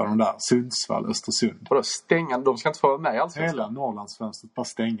 Slippa de där Sundsvall, Östersund. Och då stänga, de ska inte få vara med i Allsvenskan. Hela Norrlandsfönstret, bara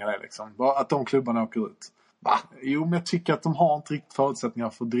stänga det liksom. Bara att de klubbarna åker ut. Va? Jo, men jag tycker att de har inte riktigt förutsättningar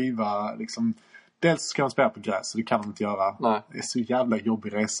för att driva liksom. Dels ska de spela på gräs, så det kan de inte göra. Nej. Det är så jävla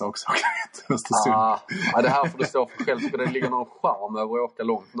jobbig resa också. Östersund. Det här får du stå för själv. För det ligger någon charm över att åka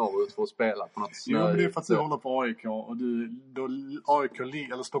långt norrut för att spela på något snö. Jo, men det är för att du håller på AIK. Och AIK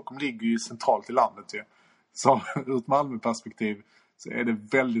eller Stockholm ligger ju centralt i landet ju. Så ur ett Malmö-perspektiv så är det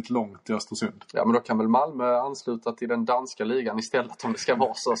väldigt långt till Östersund. Ja, men då kan väl Malmö ansluta till den danska ligan istället om det ska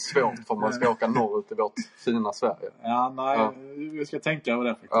vara så svårt för man ska åka norrut i vårt fina Sverige. Ja, nej. Vi ska tänka över det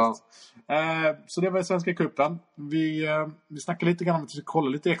faktiskt. Ja. Så det var Svenska cupen. Vi snackade lite grann om att vi ska kolla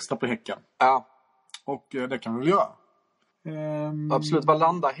lite extra på Häcken. Ja. Och det kan vi väl göra. Absolut. Vad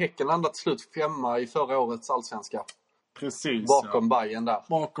landar Häcken? Landade till slut 5 i förra årets allsvenska. Precis. Bakom Bayern där.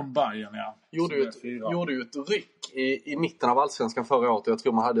 Bakom Bayern, ja. Gjorde ju ett ryck i mitten av allsvenskan förra året. Jag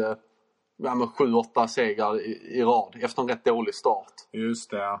tror man hade 7-8 segrar i rad efter en rätt dålig start.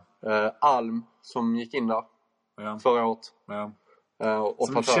 Just det. Alm som gick in där förra året. Ja.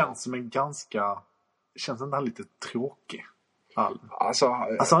 Som känns som en ganska... Känns inte han lite tråkig? Alm. Alltså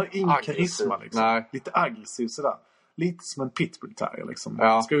han har ingen karisma liksom. Nej. Lite aggressiv sådär. Lite som en pitbull terrier liksom.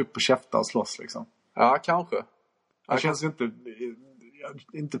 Ja. Ska upp och käfta och slåss liksom. Ja, kanske. Han känns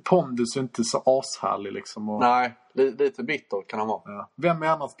inte pondus och inte så ashärlig liksom. Och... Nej, lite bitter kan han vara. Ja. Vem är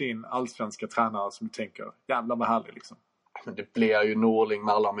annars din allsvenska tränare som du tänker, jävlar vad härlig liksom? Men det blir ju Norling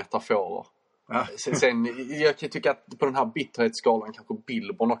med alla metaforer. Ja. Sen, jag tycker att på den här bitterhetsskalan kanske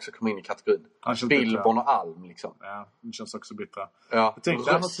Billborn också kommer in i kategorin. Billborn och Alm liksom. Ja, det känns också bittra. Ja,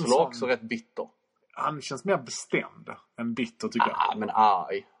 Rössler också rätt bitter. Han känns mer bestämd än bitter tycker jag. Ja, men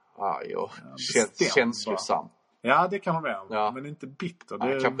arg och känslosam. Ja, det kan man med. Ja. Men inte bitter.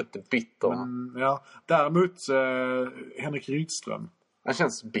 Nej, kanske inte bitter. Men, ja. Däremot Henrik Rydström. Han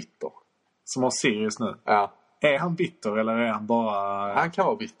känns bitter. Som har Sirius nu. Ja. Är han bitter eller är han bara... Han kan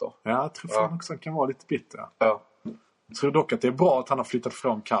vara bitter. Ja, jag tror fan också han kan vara lite bitter. Ja. Jag tror dock att det är bra att han har flyttat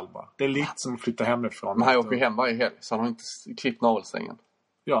från Kalmar. Det är lite som att flytta hemifrån. Men han åker hem varje helg så han har inte klippt navelsträngen.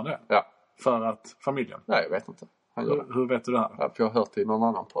 Gör det? Ja. För att familjen? Nej, jag vet inte. Hur vet du det här? Ja, för jag har hört det i någon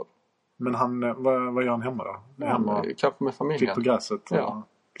annan podd. Men vad gör han hemma då? Hemma, kanske med familjen. Klipper gräset. Ja.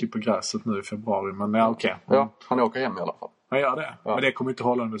 Klipper gräset nu i februari. Men ja, okej. Ja, han åker hem i alla fall. Han gör det. Ja. Men det kommer inte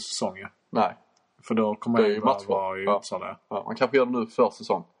hålla under säsongen. Nej. För då kommer det ju vara i Uppsala. Ja, man kanske gör det nu för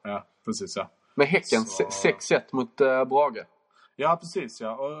säsong. Ja, precis ja. Med Häcken 6-1 mot Brage. Ja, precis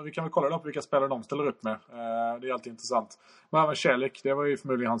ja. Och vi kan väl kolla då på vilka spelare de ställer upp med. Det är alltid intressant. Marvin Celik, det var ju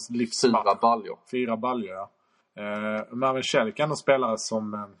förmodligen hans livsmatch. 4 baljor, ja. Marvin Celik är en spelare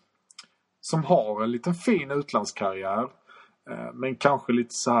som har en liten fin utlandskarriär. Men kanske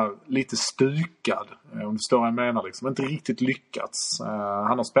lite stukad. Om du förstår vad jag menar liksom. Inte riktigt lyckats.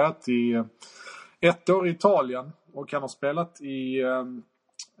 Han har spelat i 1 år i Italien. Och han har spelat i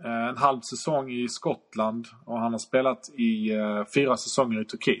en halv säsong i Skottland. Och han har spelat i 4 säsonger i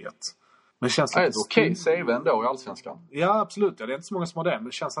Turkiet. Men det känns lite okej save ändå i Allsvenskan. Ja, absolut. Ja, det är inte så många som har det. Men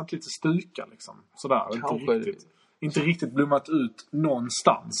det känns inte lite stukad liksom. Sådär. Inte riktigt blommat ut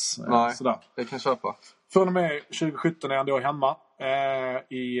någonstans. Nej, sådär. Det kan köpa. Från och med 2017 är han då hemma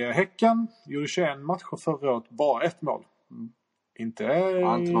i Häcken. Gjorde 21 matcher förra året. Bara 1 mål. Inte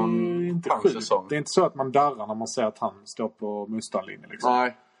sjukt. Det är inte så att man darrar när man ser att han står på motståndarlinjen. Liksom.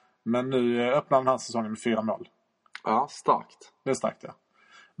 Nej. Men nu öppnar den här säsongen med 4 mål. Ja, starkt. Det är starkt, ja.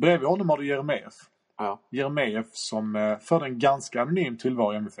 Bredvid honom har du Jeremejeff. Ja. Jeremejeff som förde en ganska anonym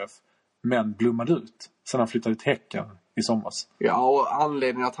tillvaro i MFF. Men blommade ut. Sen han flyttade till Häcken i somras. Ja, och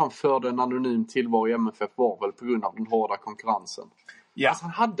anledningen att han förde en anonym tillvaro i MFF var väl på grund av den hårda konkurrensen. Ja. Alltså,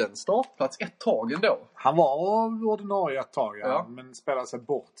 han hade en startplats ett tag ändå. Han var ordinarie ett tag, ja. Men spelade sig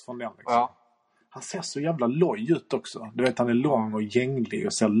bort från den liksom. Ja. Han ser så jävla loj ut också. Du vet, han är lång och gänglig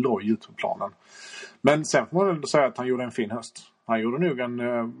och ser loj ut på planen. Men sen får man väl säga att han gjorde en fin höst. Han gjorde nog en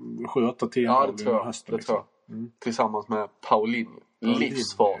 7-8-10 mål i hösten. Liksom. Tillsammans med Paulinho.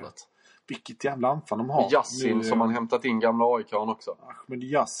 Livsfarligt. Vilket jävla anfall de har. Yassin nu, som han hämtat in, gamla AIK-an också. Men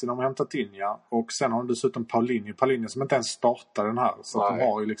Yassin har man hämtat in, ja. Och sen har de dessutom Paulinho som inte ens startar den här. Så att de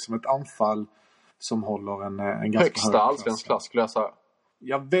har ju liksom ett anfall som håller en ganska högsta allsvensk klass skulle jag säga.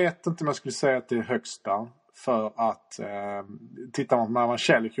 Jag vet inte om jag skulle säga att det är högsta. För att tittar man på när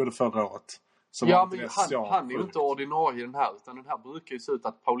Celik gjorde förra året. Så ja, men han är ju inte ordinarie i den här. Utan den här brukar ju se ut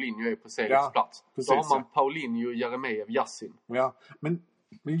att Paulinho är på Celiks plats. Precis, då har man Paulinho, Jeremejeff, Yassin. Ja, men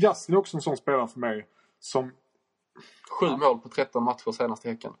Yassin är också en sån spelare för mig som... 7 mål på 13 matcher senaste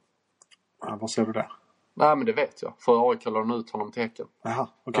Häcken. Ja, vad säger du det? Nej, men det vet jag. För AIK lade ut honom till Häcken. Jaha,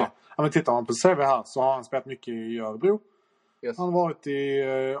 okej. Ja, men tittar man på CV här så har han spelat mycket i Örebro. Yes. Han har varit i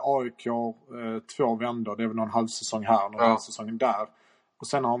AIK 2 vändor. Det är väl någon halvsäsong här, någon halvsäsong där. Och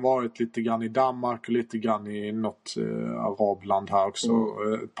sen har han varit lite grann i Danmark och lite grann i något arabland här också.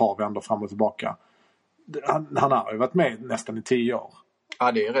 Ett par vändor fram och tillbaka. Han har ju varit med nästan i 10 år.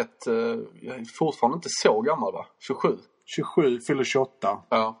 Ja, det är rätt... jag är fortfarande inte så gammal, va? 27. 27, fyller 28.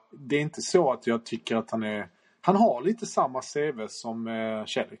 Ja. Det är inte så att jag tycker att han är... Han har lite samma CV som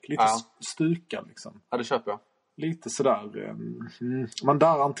Celik. Lite stukad liksom. Ja, det köper jag. Lite sådär... man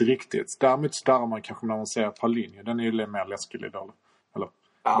darrar inte riktigt. Däremot darrar man kanske när man ser Paulinho. Den är ju mer läskig idag. Eller?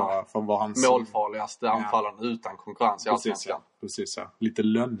 Ja, från vad han målfarligaste anfallaren utan konkurrens i Allsvenskan. Precis, ja. Lite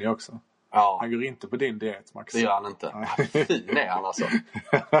lönnig också. Ja. Han går inte på din diet, Max. Det gör han inte. Fin är han alltså.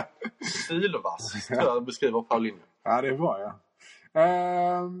 Sylvass, tror jag beskriver Paulinho. Ja, det är bra, ja.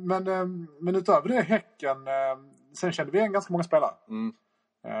 Men utöver det, Häcken... sen kände vi en ganska många spelare.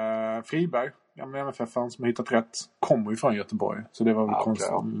 Friberg, gamla MFF-aren som har hittat rätt, kommer ju från Göteborg. Så det var väl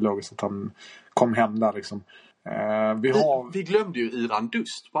konstigt, logiskt att han kom hem där liksom. Vi glömde ju Iran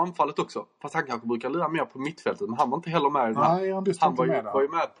Dust på anfallet också. Fast han kanske brukar lira mer på mittfältet. Men han var inte heller med. Han var ju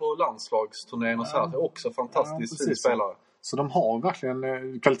med på landslagsturnén och så här. Det är också fantastiskt fin spelare. Så de har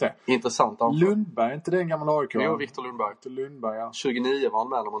verkligen kvalitet. Intressant anfall. Lundberg, inte det en gammal AIK? Jo, Victor Lundberg. Ja. 29 var han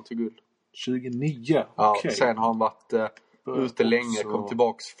med när man tog guld. 29? Ja, okej. Sen har han varit ute länge. Kom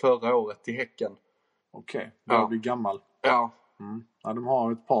tillbaks förra året till Häcken. Okej, börjar bli gammal. Ja. Ja, de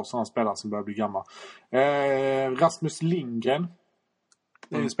har ett par sådana spelare som börjar bli gamla. Rasmus Lindgren.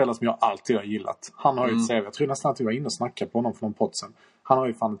 Det är en spelare som jag alltid har gillat. Han har ju ett CV. Jag tror nästan att vi var inne och snackade på honom för någon podd sen. Han har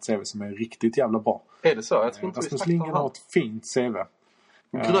ju fan ett CV som är riktigt jävla bra. Är det så? Jag tror inte Rasmus Lindgren har ett fint CV.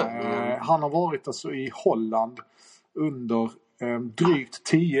 Han har varit alltså i Holland under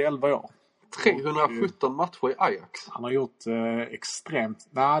drygt 10-11 år. 317 matcher i Ajax. Han har gjort extremt...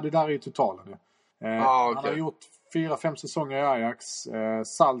 Nej, det där är ju totalen. Han har gjort 4-5 säsonger i Ajax,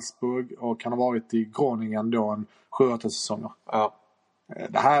 Salzburg, och han har varit i Groningen då en 7-8 säsonger. Ja.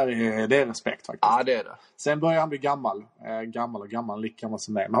 Det här är respekt faktiskt. Ja, det är det. Sen börjar han bli gammal. Gammal, lika gammal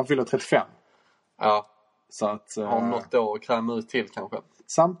som mig. Men han fyller 35. Ja. Så att... har något år att kräma ut till kanske.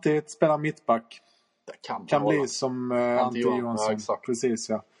 Samtidigt spelar mittback. Det kan bli som Ante Johansson. Ja, precis,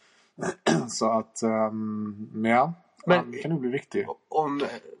 ja. Så att, ja. Men han kan nog bli viktig.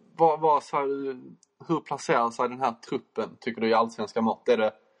 Hur placerar sig den här truppen, tycker du, i allsvenska mått? Är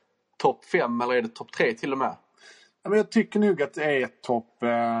det topp 5 eller är det topp 3 till och med? Ja, men jag tycker nog att det är topp...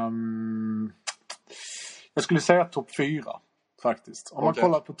 jag skulle säga topp 4 faktiskt. Om man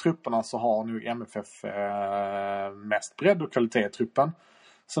kollar på trupperna så har nu MFF mest bredd och kvalitet i truppen.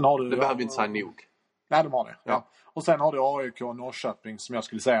 Sen har du... Det behöver vi inte säga nog. Nej, de har det. Ja. Och sen har du AIK och Norrköping som jag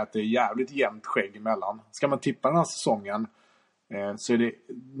skulle säga att det är jävligt jämnt skägg emellan. Ska man tippa den här säsongen så är det,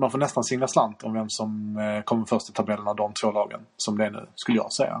 man får nästan singla slant om vem som kommer först i tabellen av de 2 lagen som det är nu, skulle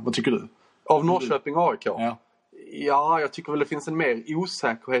jag säga. Vad tycker du? Av Norrköping och AIK? Ja, jag tycker väl det finns en mer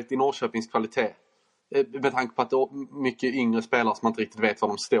osäkerhet i Norrköpings kvalitet. Med tanke på att det är mycket yngre spelare som man inte riktigt vet var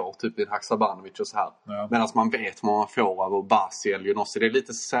de står. Typ i Haksabanovic och så här. Ja. Medan man vet vad man får av Basi eller Junossi. Det är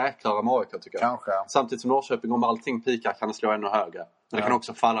lite säkrare med AIK, tycker jag. Kanske. Samtidigt som Norrköping, om allting pikar, kan det slå ännu högre. Men det kan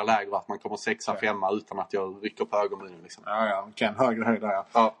också falla lägre att man kommer 6-5 utan att jag rycker på ögonbrynen. Liksom. Ja. Kan högre höjd där.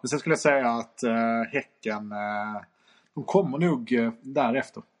 Ja. Men sen skulle jag säga att Häcken... de kommer nog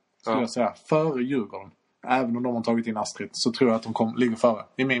därefter. Skulle jag säga. Före Djurgården. Även om de har tagit in Astrid så tror jag att de ligger före.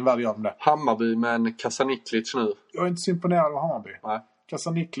 I min värld gör de det. Hammarby med en Kasaniklic nu. Jag är inte så imponerad av Hammarby. Nej.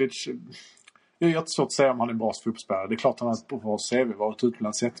 Kasaniklic, det är jättesvårt att säga om han är en bra fotbollsspelare. Det är klart att han har på vår CV varit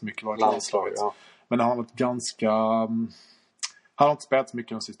utomlands jättemycket. Varit landslaget. Ja. Men han har varit ganska... Han har inte spelat så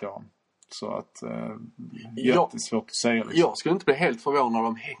mycket de sista åren. Så att... jättesvårt att säga. Liksom. Jag skulle inte bli helt förvånad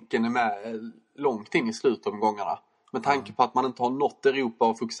om Häcken är med långt in i slutomgångarna. Med tanke på att man inte har något Europa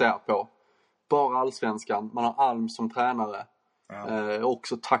att fokusera på. Bara allsvenskan. Man har Alm som tränare. Ja.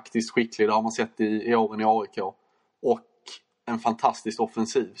 Också taktiskt skicklig. Det har man sett i åren i AIK. Och en fantastisk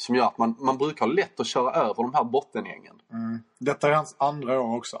offensiv. Som gör att man brukar ha lätt att köra över de här bottengängen. Detta är hans andra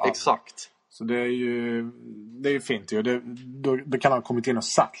år också. Alm. Exakt. Så det är ju fint ju. Då kan han ha kommit in och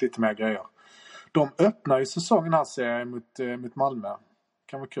satt lite mer grejer. De öppnar ju säsongen här ser mot Malmö.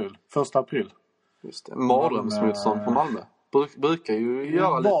 Kan vara kul. 1 april. Just det. Mardrömsmotstånd på Malmö. Brukar ju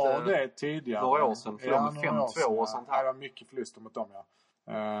göra lite... Var det tidigare? Några år sedan. För de är 5-2 och sånt här. Det var mycket förluster mot dem, ja.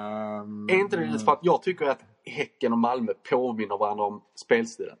 Är inte det lite för att jag tycker att Häcken och Malmö påminner varandra om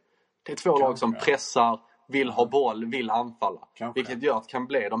spelstilen? Det är två lag som pressar, vill ha boll, vill anfalla. Vilket gör att det kan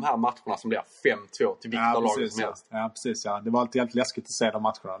bli de här matcherna som blir 5-2 till vilka lag som helst. Ja, precis. Ja. Det var alltid helt läskigt att se de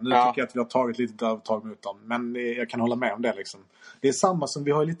matcherna. Nu tycker jag att vi har tagit lite övertag mot dem. Men jag kan hålla med om det liksom. Det är samma som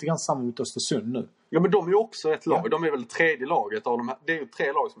vi har lite grann samma mot Östersund nu. Ja, men de är ju också ett lag. Ja. De är väl tredje laget av de här. Det är ju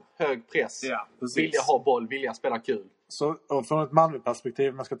 3 lag som har hög press. Ja, vilja ha boll, vilja spela kul. Så och från ett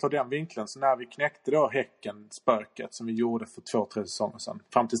Malmö-perspektiv, man ska ta den vinkeln. Så när vi knäckte då Häcken-spöket som vi gjorde för 2-3 säsonger sedan.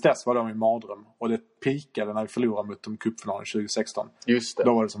 Fram till dess var de i mardröm. Och det pikade när vi förlorade mot dem i cupfinalen 2016. Just det.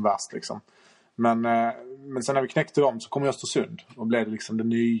 Då var det som värst liksom. Men sen när vi knäckte dem så kom Östersund. Och blev det liksom det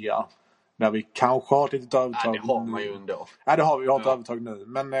nya. Där vi kanske har ett litet övertag. Ja, det har man ju ändå. Ja, det har vi. Vi har ett övertag nu.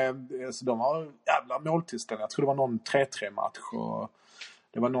 Men så de har jävla måltillställningar. Jag tror det var någon 3-3-match. Och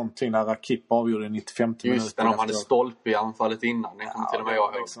det var någonting där Rakip avgjorde i 95 minuter. Just det, de hade stolpe i anfallet innan. Det kom till och med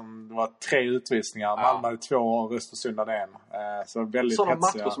jag liksom, det var 3 utvisningar. Malmö hade 2 och Östersund hade 1. Så väldigt sådana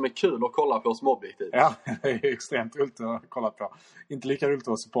hetsiga matcher som är kul att kolla på som objektiv. Ja, det är extremt roligt att kolla på. Inte lika roligt att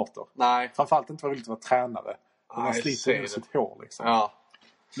vara supporter. Nej. Framförallt inte roligt att vara tränare. Man sliter in sitt hår liksom. Ja.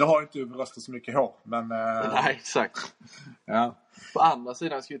 Nu har inte du röstat så mycket hår, men... Nej, exakt. Ja. På andra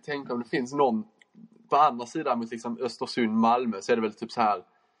sidan ska vi tänka om det finns någon... På andra sidan mot liksom Östersund-Malmö så är det väl typ så här...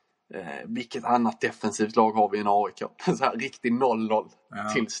 vilket annat defensivt lag har vi i en AIK? Så här riktig 0-0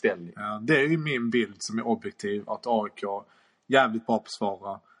 tillställning. Ja, det är ju min bild som är objektiv. Att AIK jävligt bra på att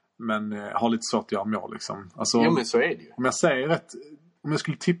svara. Men har lite svårt att göra mål liksom. Alltså, jo, men så är det ju. Om jag säger rätt... Om jag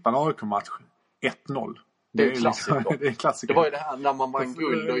skulle tippa en AIK-match 1-0... Det är klassiker. Liksom, det är klassiker. Det var ju det här när man vann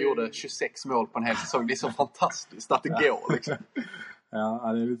guld och gjorde 26 mål på en hel säsong. Det är så fantastiskt att det går liksom.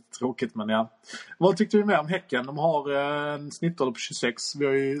 Ja, det är lite tråkigt, men ja. Vad tyckte du mer om Häcken? De har en snittålder på 26. Vi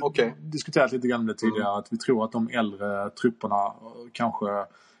har ju diskuterat lite grann det tidigare. Att vi tror att de äldre trupperna kanske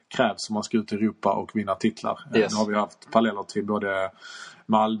krävs om man ska ut i Europa och vinna titlar. Yes. Nu har vi haft paralleller till både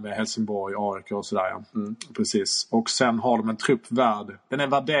Malmö, Helsingborg, AIK och sådär. Ja. Precis. Och sen har de en trupp värd. Den är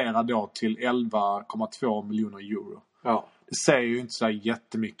värderad då till 11,2 miljoner euro. Ja. Det säger ju inte så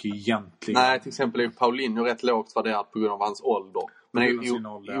jättemycket egentligen. Nej, till exempel är Paulinho rätt lågt värderat på grund av hans ålder. Men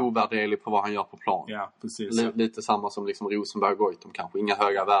är ovärderlig på vad han gör på plan. Ja, precis. Lite samma som liksom Rosenberg och Goitom kanske. Inga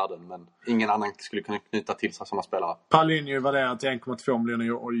höga värden, men ingen annan skulle kunna knyta till sig som spelare. Paulinho värderat till 1,2 miljoner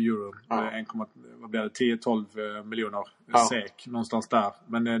euro. Ja. 10-12 miljoner SEK. Någonstans där.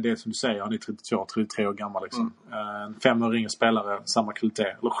 Men det är som du säger, han är 33 år gammal. Liksom. 5 år yngre spelare, samma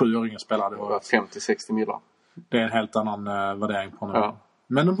kvalitet. Eller 7 år yngre spelare. 50-60 miljoner. Det är en helt annan värdering på honom. Ja.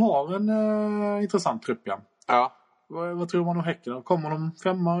 Men de har en intressant trupp, ja. Ja. Vad tror man om Häcken? Kommer de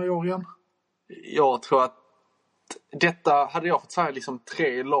 5 i år igen? Jag tror att detta hade jag fått säga liksom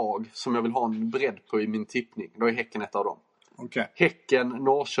 3 lag som jag vill ha en bredd på i min tippning. Då är Häcken ett av dem. Okay. Häcken,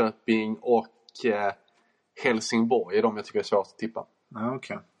 Norrköping och Helsingborg är de jag tycker är svårt att tippa. Ja,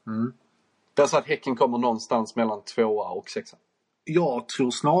 okej. Jag tror att Häcken kommer någonstans mellan 2 och 6. Jag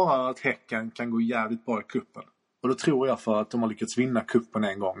tror snarare att Häcken kan gå jävligt bra i kuppen. Och då tror jag för att de har lyckats vinna kuppen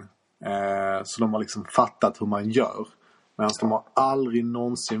en gång. Så de har liksom fattat hur man gör. Medan de har aldrig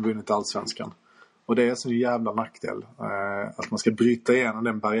någonsin vunnit allsvenskan. Och det är en sån jävla nackdel. Att man ska bryta igenom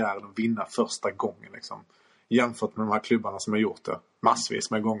den barriären och vinna första gången. Liksom. Jämfört med de här klubbarna som har gjort det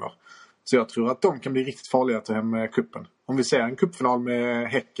massvis med gånger. Så jag tror att de kan bli riktigt farliga att ta hem kuppen. Om vi ser en cupfinal med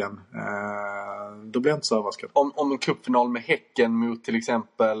Häcken, då blir jag inte så överraskad. Om en cupfinal med Häcken mot till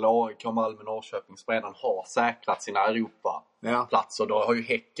exempel AIK, Malmö, Norrköping som redan har säkrat sina Europa-platser, då har ju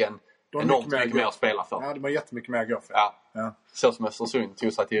Häcken enormt mycket mer att spela för. Ja, de har jättemycket mer att gå för. Ja. Så som Östersund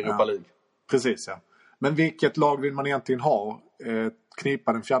tog sig till Europa League. Precis, ja. Men vilket lag vill man egentligen ha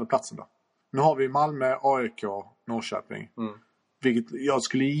knipa den 4:e platsen då? Nu har vi Malmö, AIK, Norrköping. Vilket jag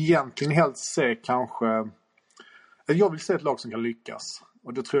skulle egentligen helst se kanske... Jag vill se ett lag som kan lyckas.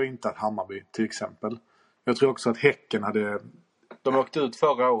 Och då tror jag inte att Hammarby till exempel. Jag tror också att Häcken hade... De åkte ut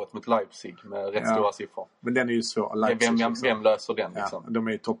förra året mot Leipzig med rätt stora siffror. Men den är ju svår. Leipzig, vem löser den liksom? De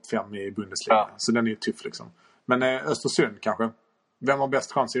är ju topp 5 i Bundesliga. Ja. Så den är ju tuff liksom. Men Östersund kanske? Vem har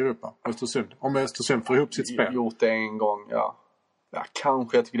bäst chans i Europa? Östersund. Om Östersund får ihop sitt spel. Gjort det en gång, ja.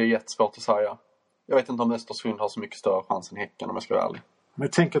 Kanske. Jag tycker det är jättesvårt att säga. Jag vet inte om Östersund har så mycket större chans än Häcken om jag ska vara ärlig. Men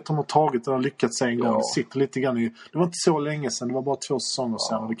jag tänker att de har tagit och lyckats en gång. Det sitter lite grann i... Det var inte så länge sedan. Det var bara 2 säsonger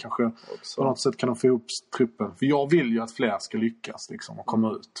sedan. Och det kanske på något sätt kan de få ihop truppen. För jag vill ju att fler ska lyckas liksom, och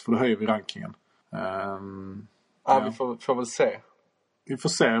komma ut. För då höjer vi rankingen. Vi får väl se. Vi får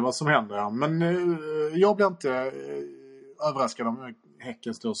se vad som händer. Ja. Men jag blir inte överraskad om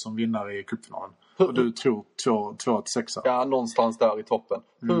Häcken står som vinnare i cupfinalen. Och du tror 2-6. Ja, någonstans där i toppen.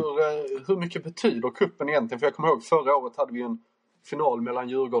 Hur mycket betyder kuppen egentligen? För jag kommer ihåg förra året hade vi en final mellan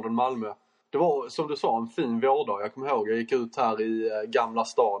Djurgården och Malmö. Det var, som du sa, en fin vårdag. Jag kommer ihåg, jag gick ut här i Gamla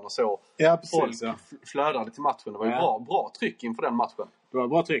stan och så. Ja, precis. Folk flödade till matchen. Det var ju bra tryck inför den matchen. Det var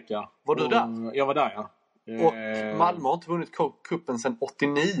bra tryck, ja. Var du där? Jag var där, ja. Och Malmö har inte vunnit kuppen sedan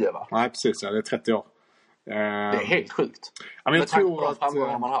 89, va? Nej, precis. Ja. Det är 30 år. Det är helt sjukt. Ja, men jag tror att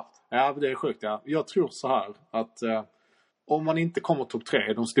framgångar man haft. Ja, det är sjukt, ja. Jag tror så här att om man inte kommer topp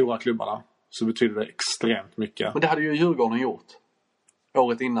 3 i de stora klubbarna så betyder det extremt mycket. Men det hade ju Djurgården gjort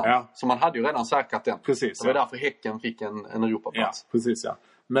året innan. Ja. Så man hade ju redan säkrat den. Precis, det var därför Häcken fick en Europaplats. Ja, precis, ja.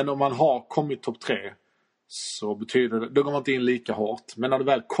 Men om man har kommit topp 3 så betyder det, då går man inte in lika hårt. Men när det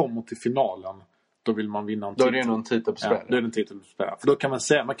väl kommer till finalen, då vill man vinna en titel. Då är det någon titel på spel. Ja, då är det en titel på spel. För då kan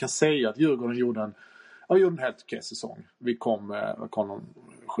man kan säga att Djurgården gjorde en helt okej säsong. Vi kom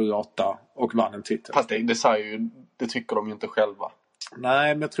 7-8 och vann en titel. Fast det tycker de ju inte själva.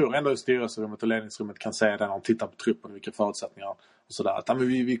 Nej, men jag tror ändå i styrelserummet och ledningsrummet kan säga det när de tittar på truppen och vilka förutsättningar och sådär. Att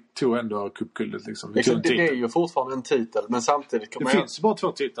vi tog ändå cupguldet liksom. Det är ju fortfarande en titel, men samtidigt... Det finns bara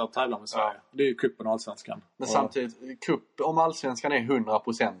 2 titlar att tävla med Sverige. Ja. Det är ju cupen och allsvenskan. Men samtidigt, om allsvenskan är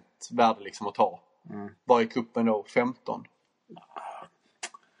 100% värde liksom att ta. Vad är kuppen då? 15?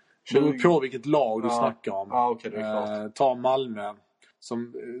 Det beror på vilket lag du snackar om. Ja, okej, det är klart. Ta Malmö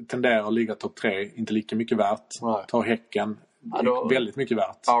som tenderar att ligga topp 3, inte lika mycket värt. Nej. Ta Häcken, väldigt mycket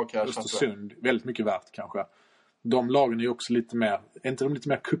värt. Östersund, väldigt mycket värt kanske. De lagen är ju också lite mer, är inte de lite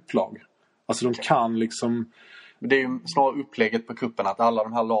mer kupplag? Alltså de kan liksom... Det är ju snarare upplägget på kuppen att alla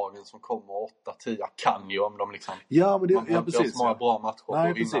de här lagen som kommer 8-10 kan ju om de liksom... Ja, men det precis. Så många bra matcher.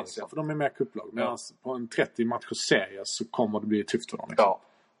 Nej, precis. Liksom. För de är mer kupplag. Medan på en 30-matchers-serie så kommer det bli tufft för dem. Liksom. Ja.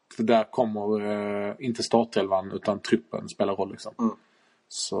 För där kommer inte startelvan utan truppen spelar roll liksom.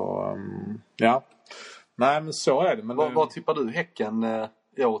 Så, ja. Nej, men så är det. Men vad tippar du Häcken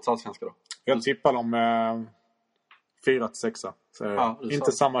i årets allsvenska då? Jag tippar dem 4-6.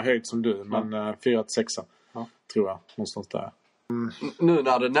 Inte samma höjd som du, men 4-6 tror jag. Någonstans där. Nu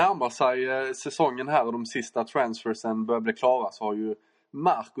när det närmar sig säsongen här och de sista transfersen börjar bli klara så har ju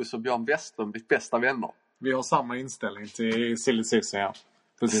Marcus och Björn Westström blivit bästa vänner. Vi har samma inställning till silly season, ja.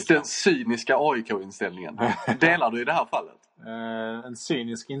 Den cyniska AIK-inställningen. Delar du i det här fallet? En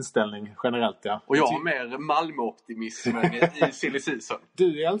cynisk inställning generellt, ja. Och jag har mer Malmö-optimismen i silly season.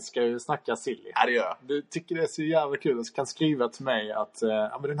 Du älskar ju att snacka silly. Ja, det gör jag. Du tycker det är så jävla kul och kan skriva till mig att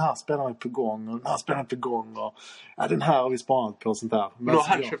men den här spelaren är på gång och den här spelaren är på gång och den här har vi sparat på och sånt där. Men då har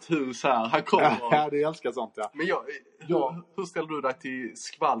han köpt hus här. Han kommer. Ja, du älskar sånt, ja. Men hur ställer du dig till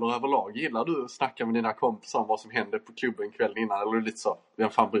skvaller överlag? Gillar du att snacka med dina kompisar om vad som händer på klubben kvällen innan? Eller är det lite så? Vem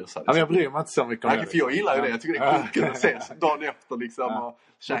fan bryr sig? Ja, men jag bryr mig inte så mycket om det. För jag gillar ju det. Jag tycker det är kul att ses dagen efter liksom. Och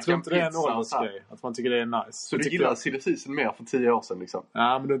jag tror inte det är en åldersgrej. Att man tycker det är nice. Så du gillar silly season mer för 10 år sedan liksom?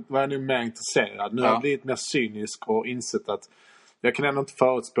 Ja, men då var jag nu mer intresserad. Nu har jag blivit mer cynisk och insett att jag kan ändå inte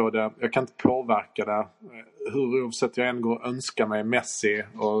förutspå det. Jag kan inte påverka det. Hur oavsett jag än går och önskar mig Messi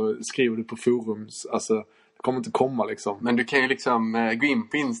och skriver det på forums. Alltså, det kommer inte komma liksom. Men du kan ju liksom gå in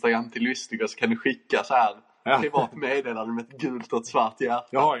på Instagram till Lustig och så kan du skicka så här privat meddelande med ett gult och ett svart hjärta.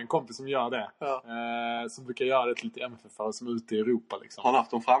 Jag har ju en kompis som gör det. Som brukar göra det till lite MFF som är ute i Europa liksom. Har han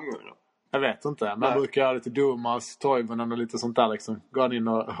haft en framgång då? Jag vet inte. Man brukar göra det till Domas, Toivonen och lite sånt där liksom. Gå in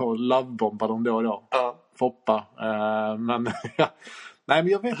och lovebomba dem då och då. Foppa. Men nej, men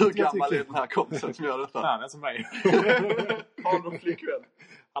jag vet inte. Hur gammal är den här kompisen som gör detta? Nej, han är som mig. Har han någon flickvän?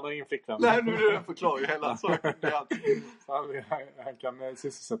 Han har ingen flickvän. Nej, nu förklarar ju hela saken. Han kan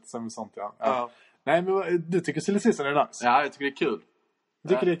sysselsätta sig med sånt, ja. Nej, men du tycker silly season är nice? Ja, jag tycker det är kul. Du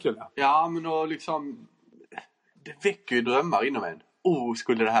tycker det är kul, ja? Ja, men då liksom... Det väcker ju drömmar inom en.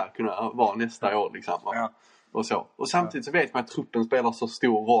 Skulle det här kunna vara nästa år liksom? Ja. och så. Och samtidigt så vet man att truppen spelar så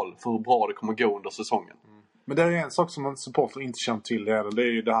stor roll för hur bra det kommer gå under säsongen. Men det är en sak som en supporter inte känner till. Det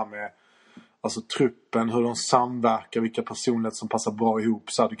är ju det här med alltså truppen, hur de samverkar, vilka personligheter som passar bra ihop.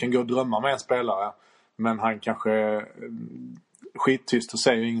 Så du kan gå och drömma med en spelare, men han kanske skittyst och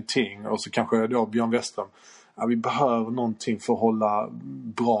säger ingenting. Och så kanske då Björn Westström, vi behöver någonting för att hålla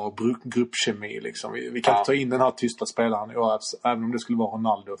bra gruppkemi liksom. Vi kan inte ta in den här tysta spelaren, även om det skulle vara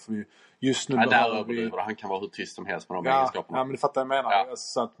Ronaldo, för vi just nu han kan vara hur tyst som helst med de egenskaperna. Ja, men det fattar jag menar. Ja.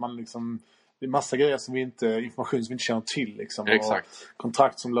 Så att man liksom, det är massa grejer som information som vi inte känner till liksom. Exakt. Och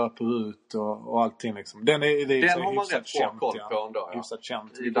kontrakt som löper ut och allting liksom. Den har man rätt bra koll på ändå. Hyfsat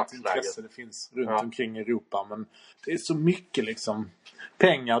känt. Vilket intresse det finns runt omkring Europa. Men det är så mycket liksom.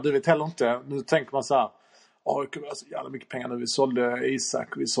 Pengar, du vet heller inte. Nu tänker man så här, det var så jävla mycket pengar nu. Vi sålde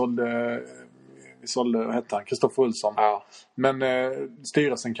Isak, vi sålde vad hette han? Kristoffer Olsson. Ja. Men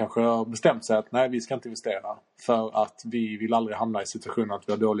styrelsen kanske har bestämt sig att nej, vi ska inte investera. För att vi vill aldrig hamna i situationen att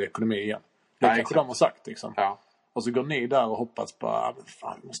vi har dålig ekonomi igen. Det kanske de har sagt liksom. Ja. Och så går ni där och hoppas på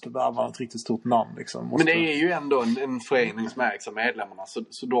vi måste värva ett riktigt stort namn liksom. Men det är ju ändå en förening som ägs av medlemmarna.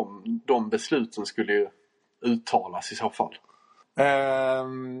 Så de besluten skulle ju uttalas i så fall.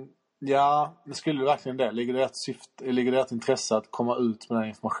 Ja, men skulle det verkligen det? Ligger det ett intresse att komma ut med den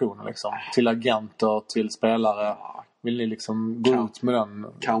informationen liksom? Till agenter, till spelare? Vill ni liksom gå ut med den?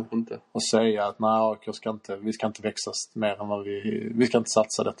 Kanske inte. Och säga att vi ska inte växa mer än vad vi ska inte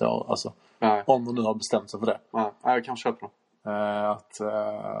satsa detta år. Alltså, om de nu har bestämt sig för det. Nej, jag kan köpa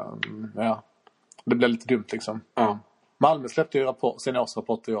det. Det blir lite dumt liksom. Ja. Malmö släppte ju sin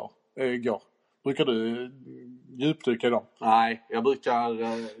årsrapport igår. Brukar du djupdyka i dem? Nej, jag brukar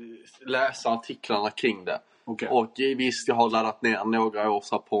läsa artiklarna kring det. Okay. Och visst, jag har laddat ner några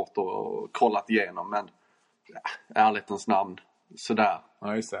årsrapporter och kollat igenom. Men ärlighetens namn, sådär.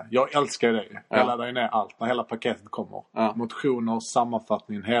 Ja, just det. Jag älskar det. Jag laddar ju ner allt när hela paketet kommer. Ja. Motioner,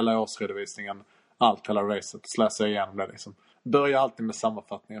 sammanfattningen, hela årsredovisningen. Allt, hela racet. Så läser jag igenom det liksom. Börjar alltid med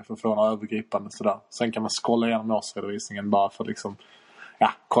sammanfattningen för att få några övergripande sådär. Sen kan man scrolla igenom årsredovisningen bara för liksom...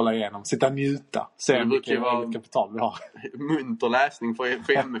 kolla igenom. Sitta och njuta. Se hur mycket kapital vi har. Munter läsning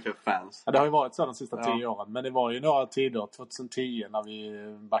för MFF-fans. Det har ju varit så de sista 10 åren. Men det var ju några tider, 2010, när vi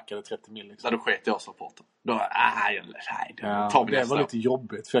backade 30 mil. Liksom. Där du sket i årsrapporten. Det var lite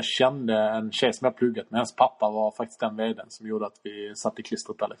jobbigt. För jag kände en tjej som jag pluggat med. Hans pappa var faktiskt den vdn som gjorde att vi satt i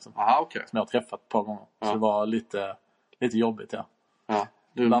klistret där. Liksom. Aha, okay. Som jag har träffat ett par gånger. Så det var lite jobbigt, ja.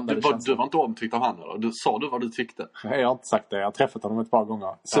 Du var inte omtyckt av han eller? Sa du vad du tyckte? Nej, jag har inte sagt det. Jag har träffat honom ett par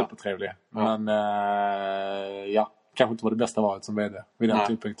gånger. Supertrevlig. Ja. Men kanske inte var det bästa valet som vd vid den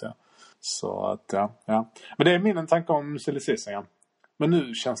tidpunkten. Så att, ja. Men det är min tanke om Celicesen. Men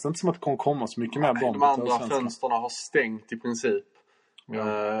nu känns det inte som att det kommer komma så mycket mer bomber. De andra fönsterna har stängt i princip. Ja.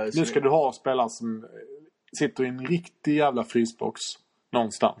 Nu ska du ha spelare som sitter i en riktig jävla frysbox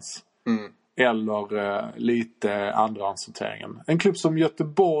någonstans. Mm. Eller lite andra ansorteringen. En klubb som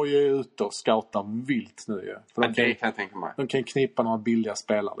Göteborg är ute och scoutar vilt nu ju. För det kan jag tänka mig. De kan knipa några billiga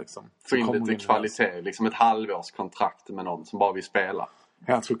spelare liksom. Få in lite kvalitet. Liksom ett halvårskontrakt med någon som bara vill spela.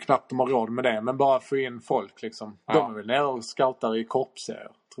 Jag tror knappt de har råd med det. Men bara få in folk liksom. Ja. De är väl nere och scoutar i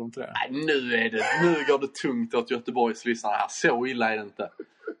korpserier. Tror inte det? Nej, nu går det tungt åt Göteborgs lyssnare här. Så illa är det inte.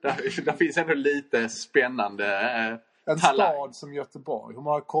 Där finns ändå lite spännande... En stad som Göteborg. Hur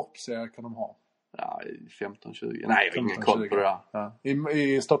många korpserier kan de ha? Ja, 15-20. Nej, jag har ingen koll på det. Ja.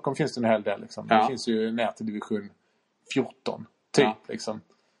 I Stockholm finns det en hel del. Liksom. Det finns ju ner till division 14. Typ. Liksom.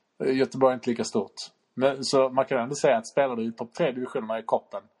 Göteborg är inte lika stort. Men, så man kan ändå säga att spelar du i topp 3 divisionerna i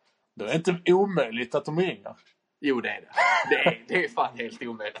koppen, då är det inte omöjligt att de ringer. Jo, det är det. Det är fan helt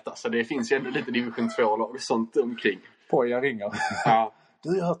omöjligt. Alltså, det finns ju ändå lite division 2-lag och sånt omkring. Jag ringer. Ja.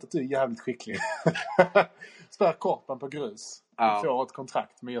 Du har hört att du är jävligt skicklig. Spär korpen på grus. Du får ett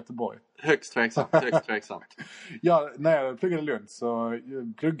kontrakt med Göteborg. Högst tveksamt. Ja, när jag pluggade i Lund så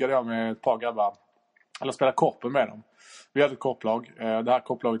pluggade jag med ett par grabbar. Eller spelade korpen med dem. Vi hade ett korplag. Det här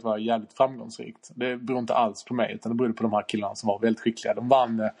korplaget var jävligt framgångsrikt. Det beror inte alls på mig, utan det berodde på de här killarna som var väldigt skickliga. De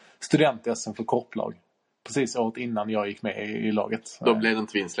vann student-SM för korplag. Precis året innan jag gick med i laget. Då blev det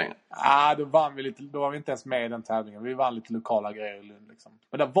inte vinst längre. Då var vi inte ens med i den tävlingen. Vi vann lite lokala grejer i Lund. Liksom.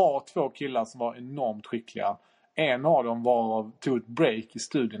 Men det var 2 killar som var enormt skickliga. En av dem tog ett break i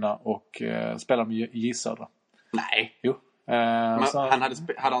studierna och spelade med J Södra. Nej. Jo. Men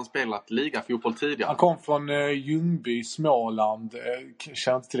hade han spelat ligafotboll tidigare? Han kom från Ljungby, Småland.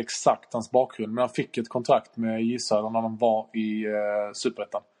 Känner inte till exakt hans bakgrund. Men han fick ett kontrakt med J Södra när de var i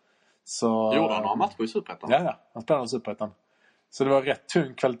Superettan. Gjorde han några matcher i Superettan? Ja, han spelade i Superettan. Så det var rätt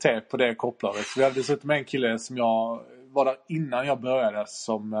tung kvalitet på det kopplaget. Så vi hade dessutom en kille som jag var där innan jag började,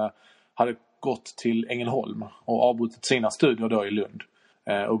 som hade gått till Ängelholm och avbrutit sina studier då i Lund.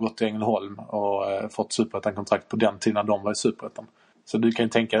 Och gått till Ängelholm och fått Superettan-kontrakt på den tiden de var i Superettan. Så du kan ju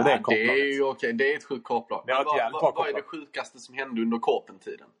tänka dig det korplaget. Det är ju okej. Det är ett sjukt korplag. Vad är det sjukaste som hände under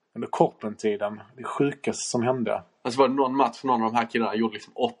korpentiden? Under korpentiden? Det sjukaste som hände? Alltså var det någon match någon av de här killarna gjorde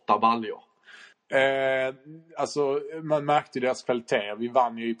liksom 8 baljor? Alltså man märkte ju deras kvalitet. Vi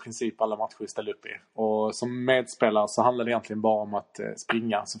vann ju i princip alla matcher vi ställde upp i. Och som medspelare så handlade det egentligen bara om att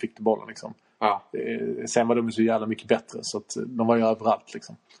springa, så fick du bollen liksom. Ja. Sen var de så jävla mycket bättre, så att de var ju överallt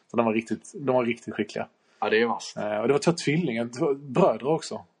liksom. Så de var riktigt skickliga. Ja, det är vast. Och det var 2 tvillingar, bröder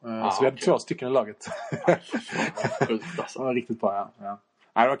också. Så vi hade 2 stycken i laget. Sjukt alltså. Det var riktigt bra, ja.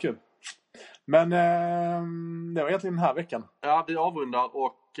 Det var kul. Men det var egentligen den här veckan. Ja, vi avrundar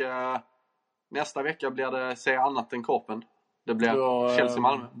och nästa vecka blir det se annat än korpen. Det blir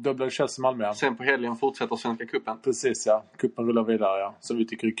Chelsea-Malmö. Då blir det Chelsea-Malmö, ja. Sen på helgen fortsätter Svenska cupen. Precis, ja. Cupen rullar vidare, ja. Så vi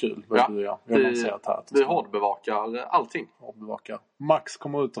tycker det är kul. Ja. Vi hårdbevakar allting. Hårdbevakar. Max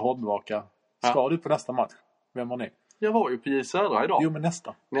kommer ut och hårdbevakar. Ska du på nästa match? Vem var ni? Jag var ju på J Södra idag. Jo, men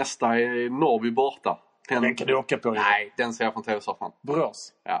nästa. Nästa är Norrby borta. Den kan du åka på. Nej, den ser jag från TV-soffan.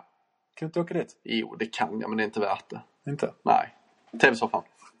 Borås? Ja. Kan du inte åka dit? Jo, det kan jag, men det är inte värt det. Inte? Nej. TV-soffan.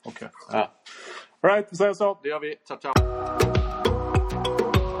 Okej. Ja. Right, vi säger så. Det gör vi. Ciao, ciao.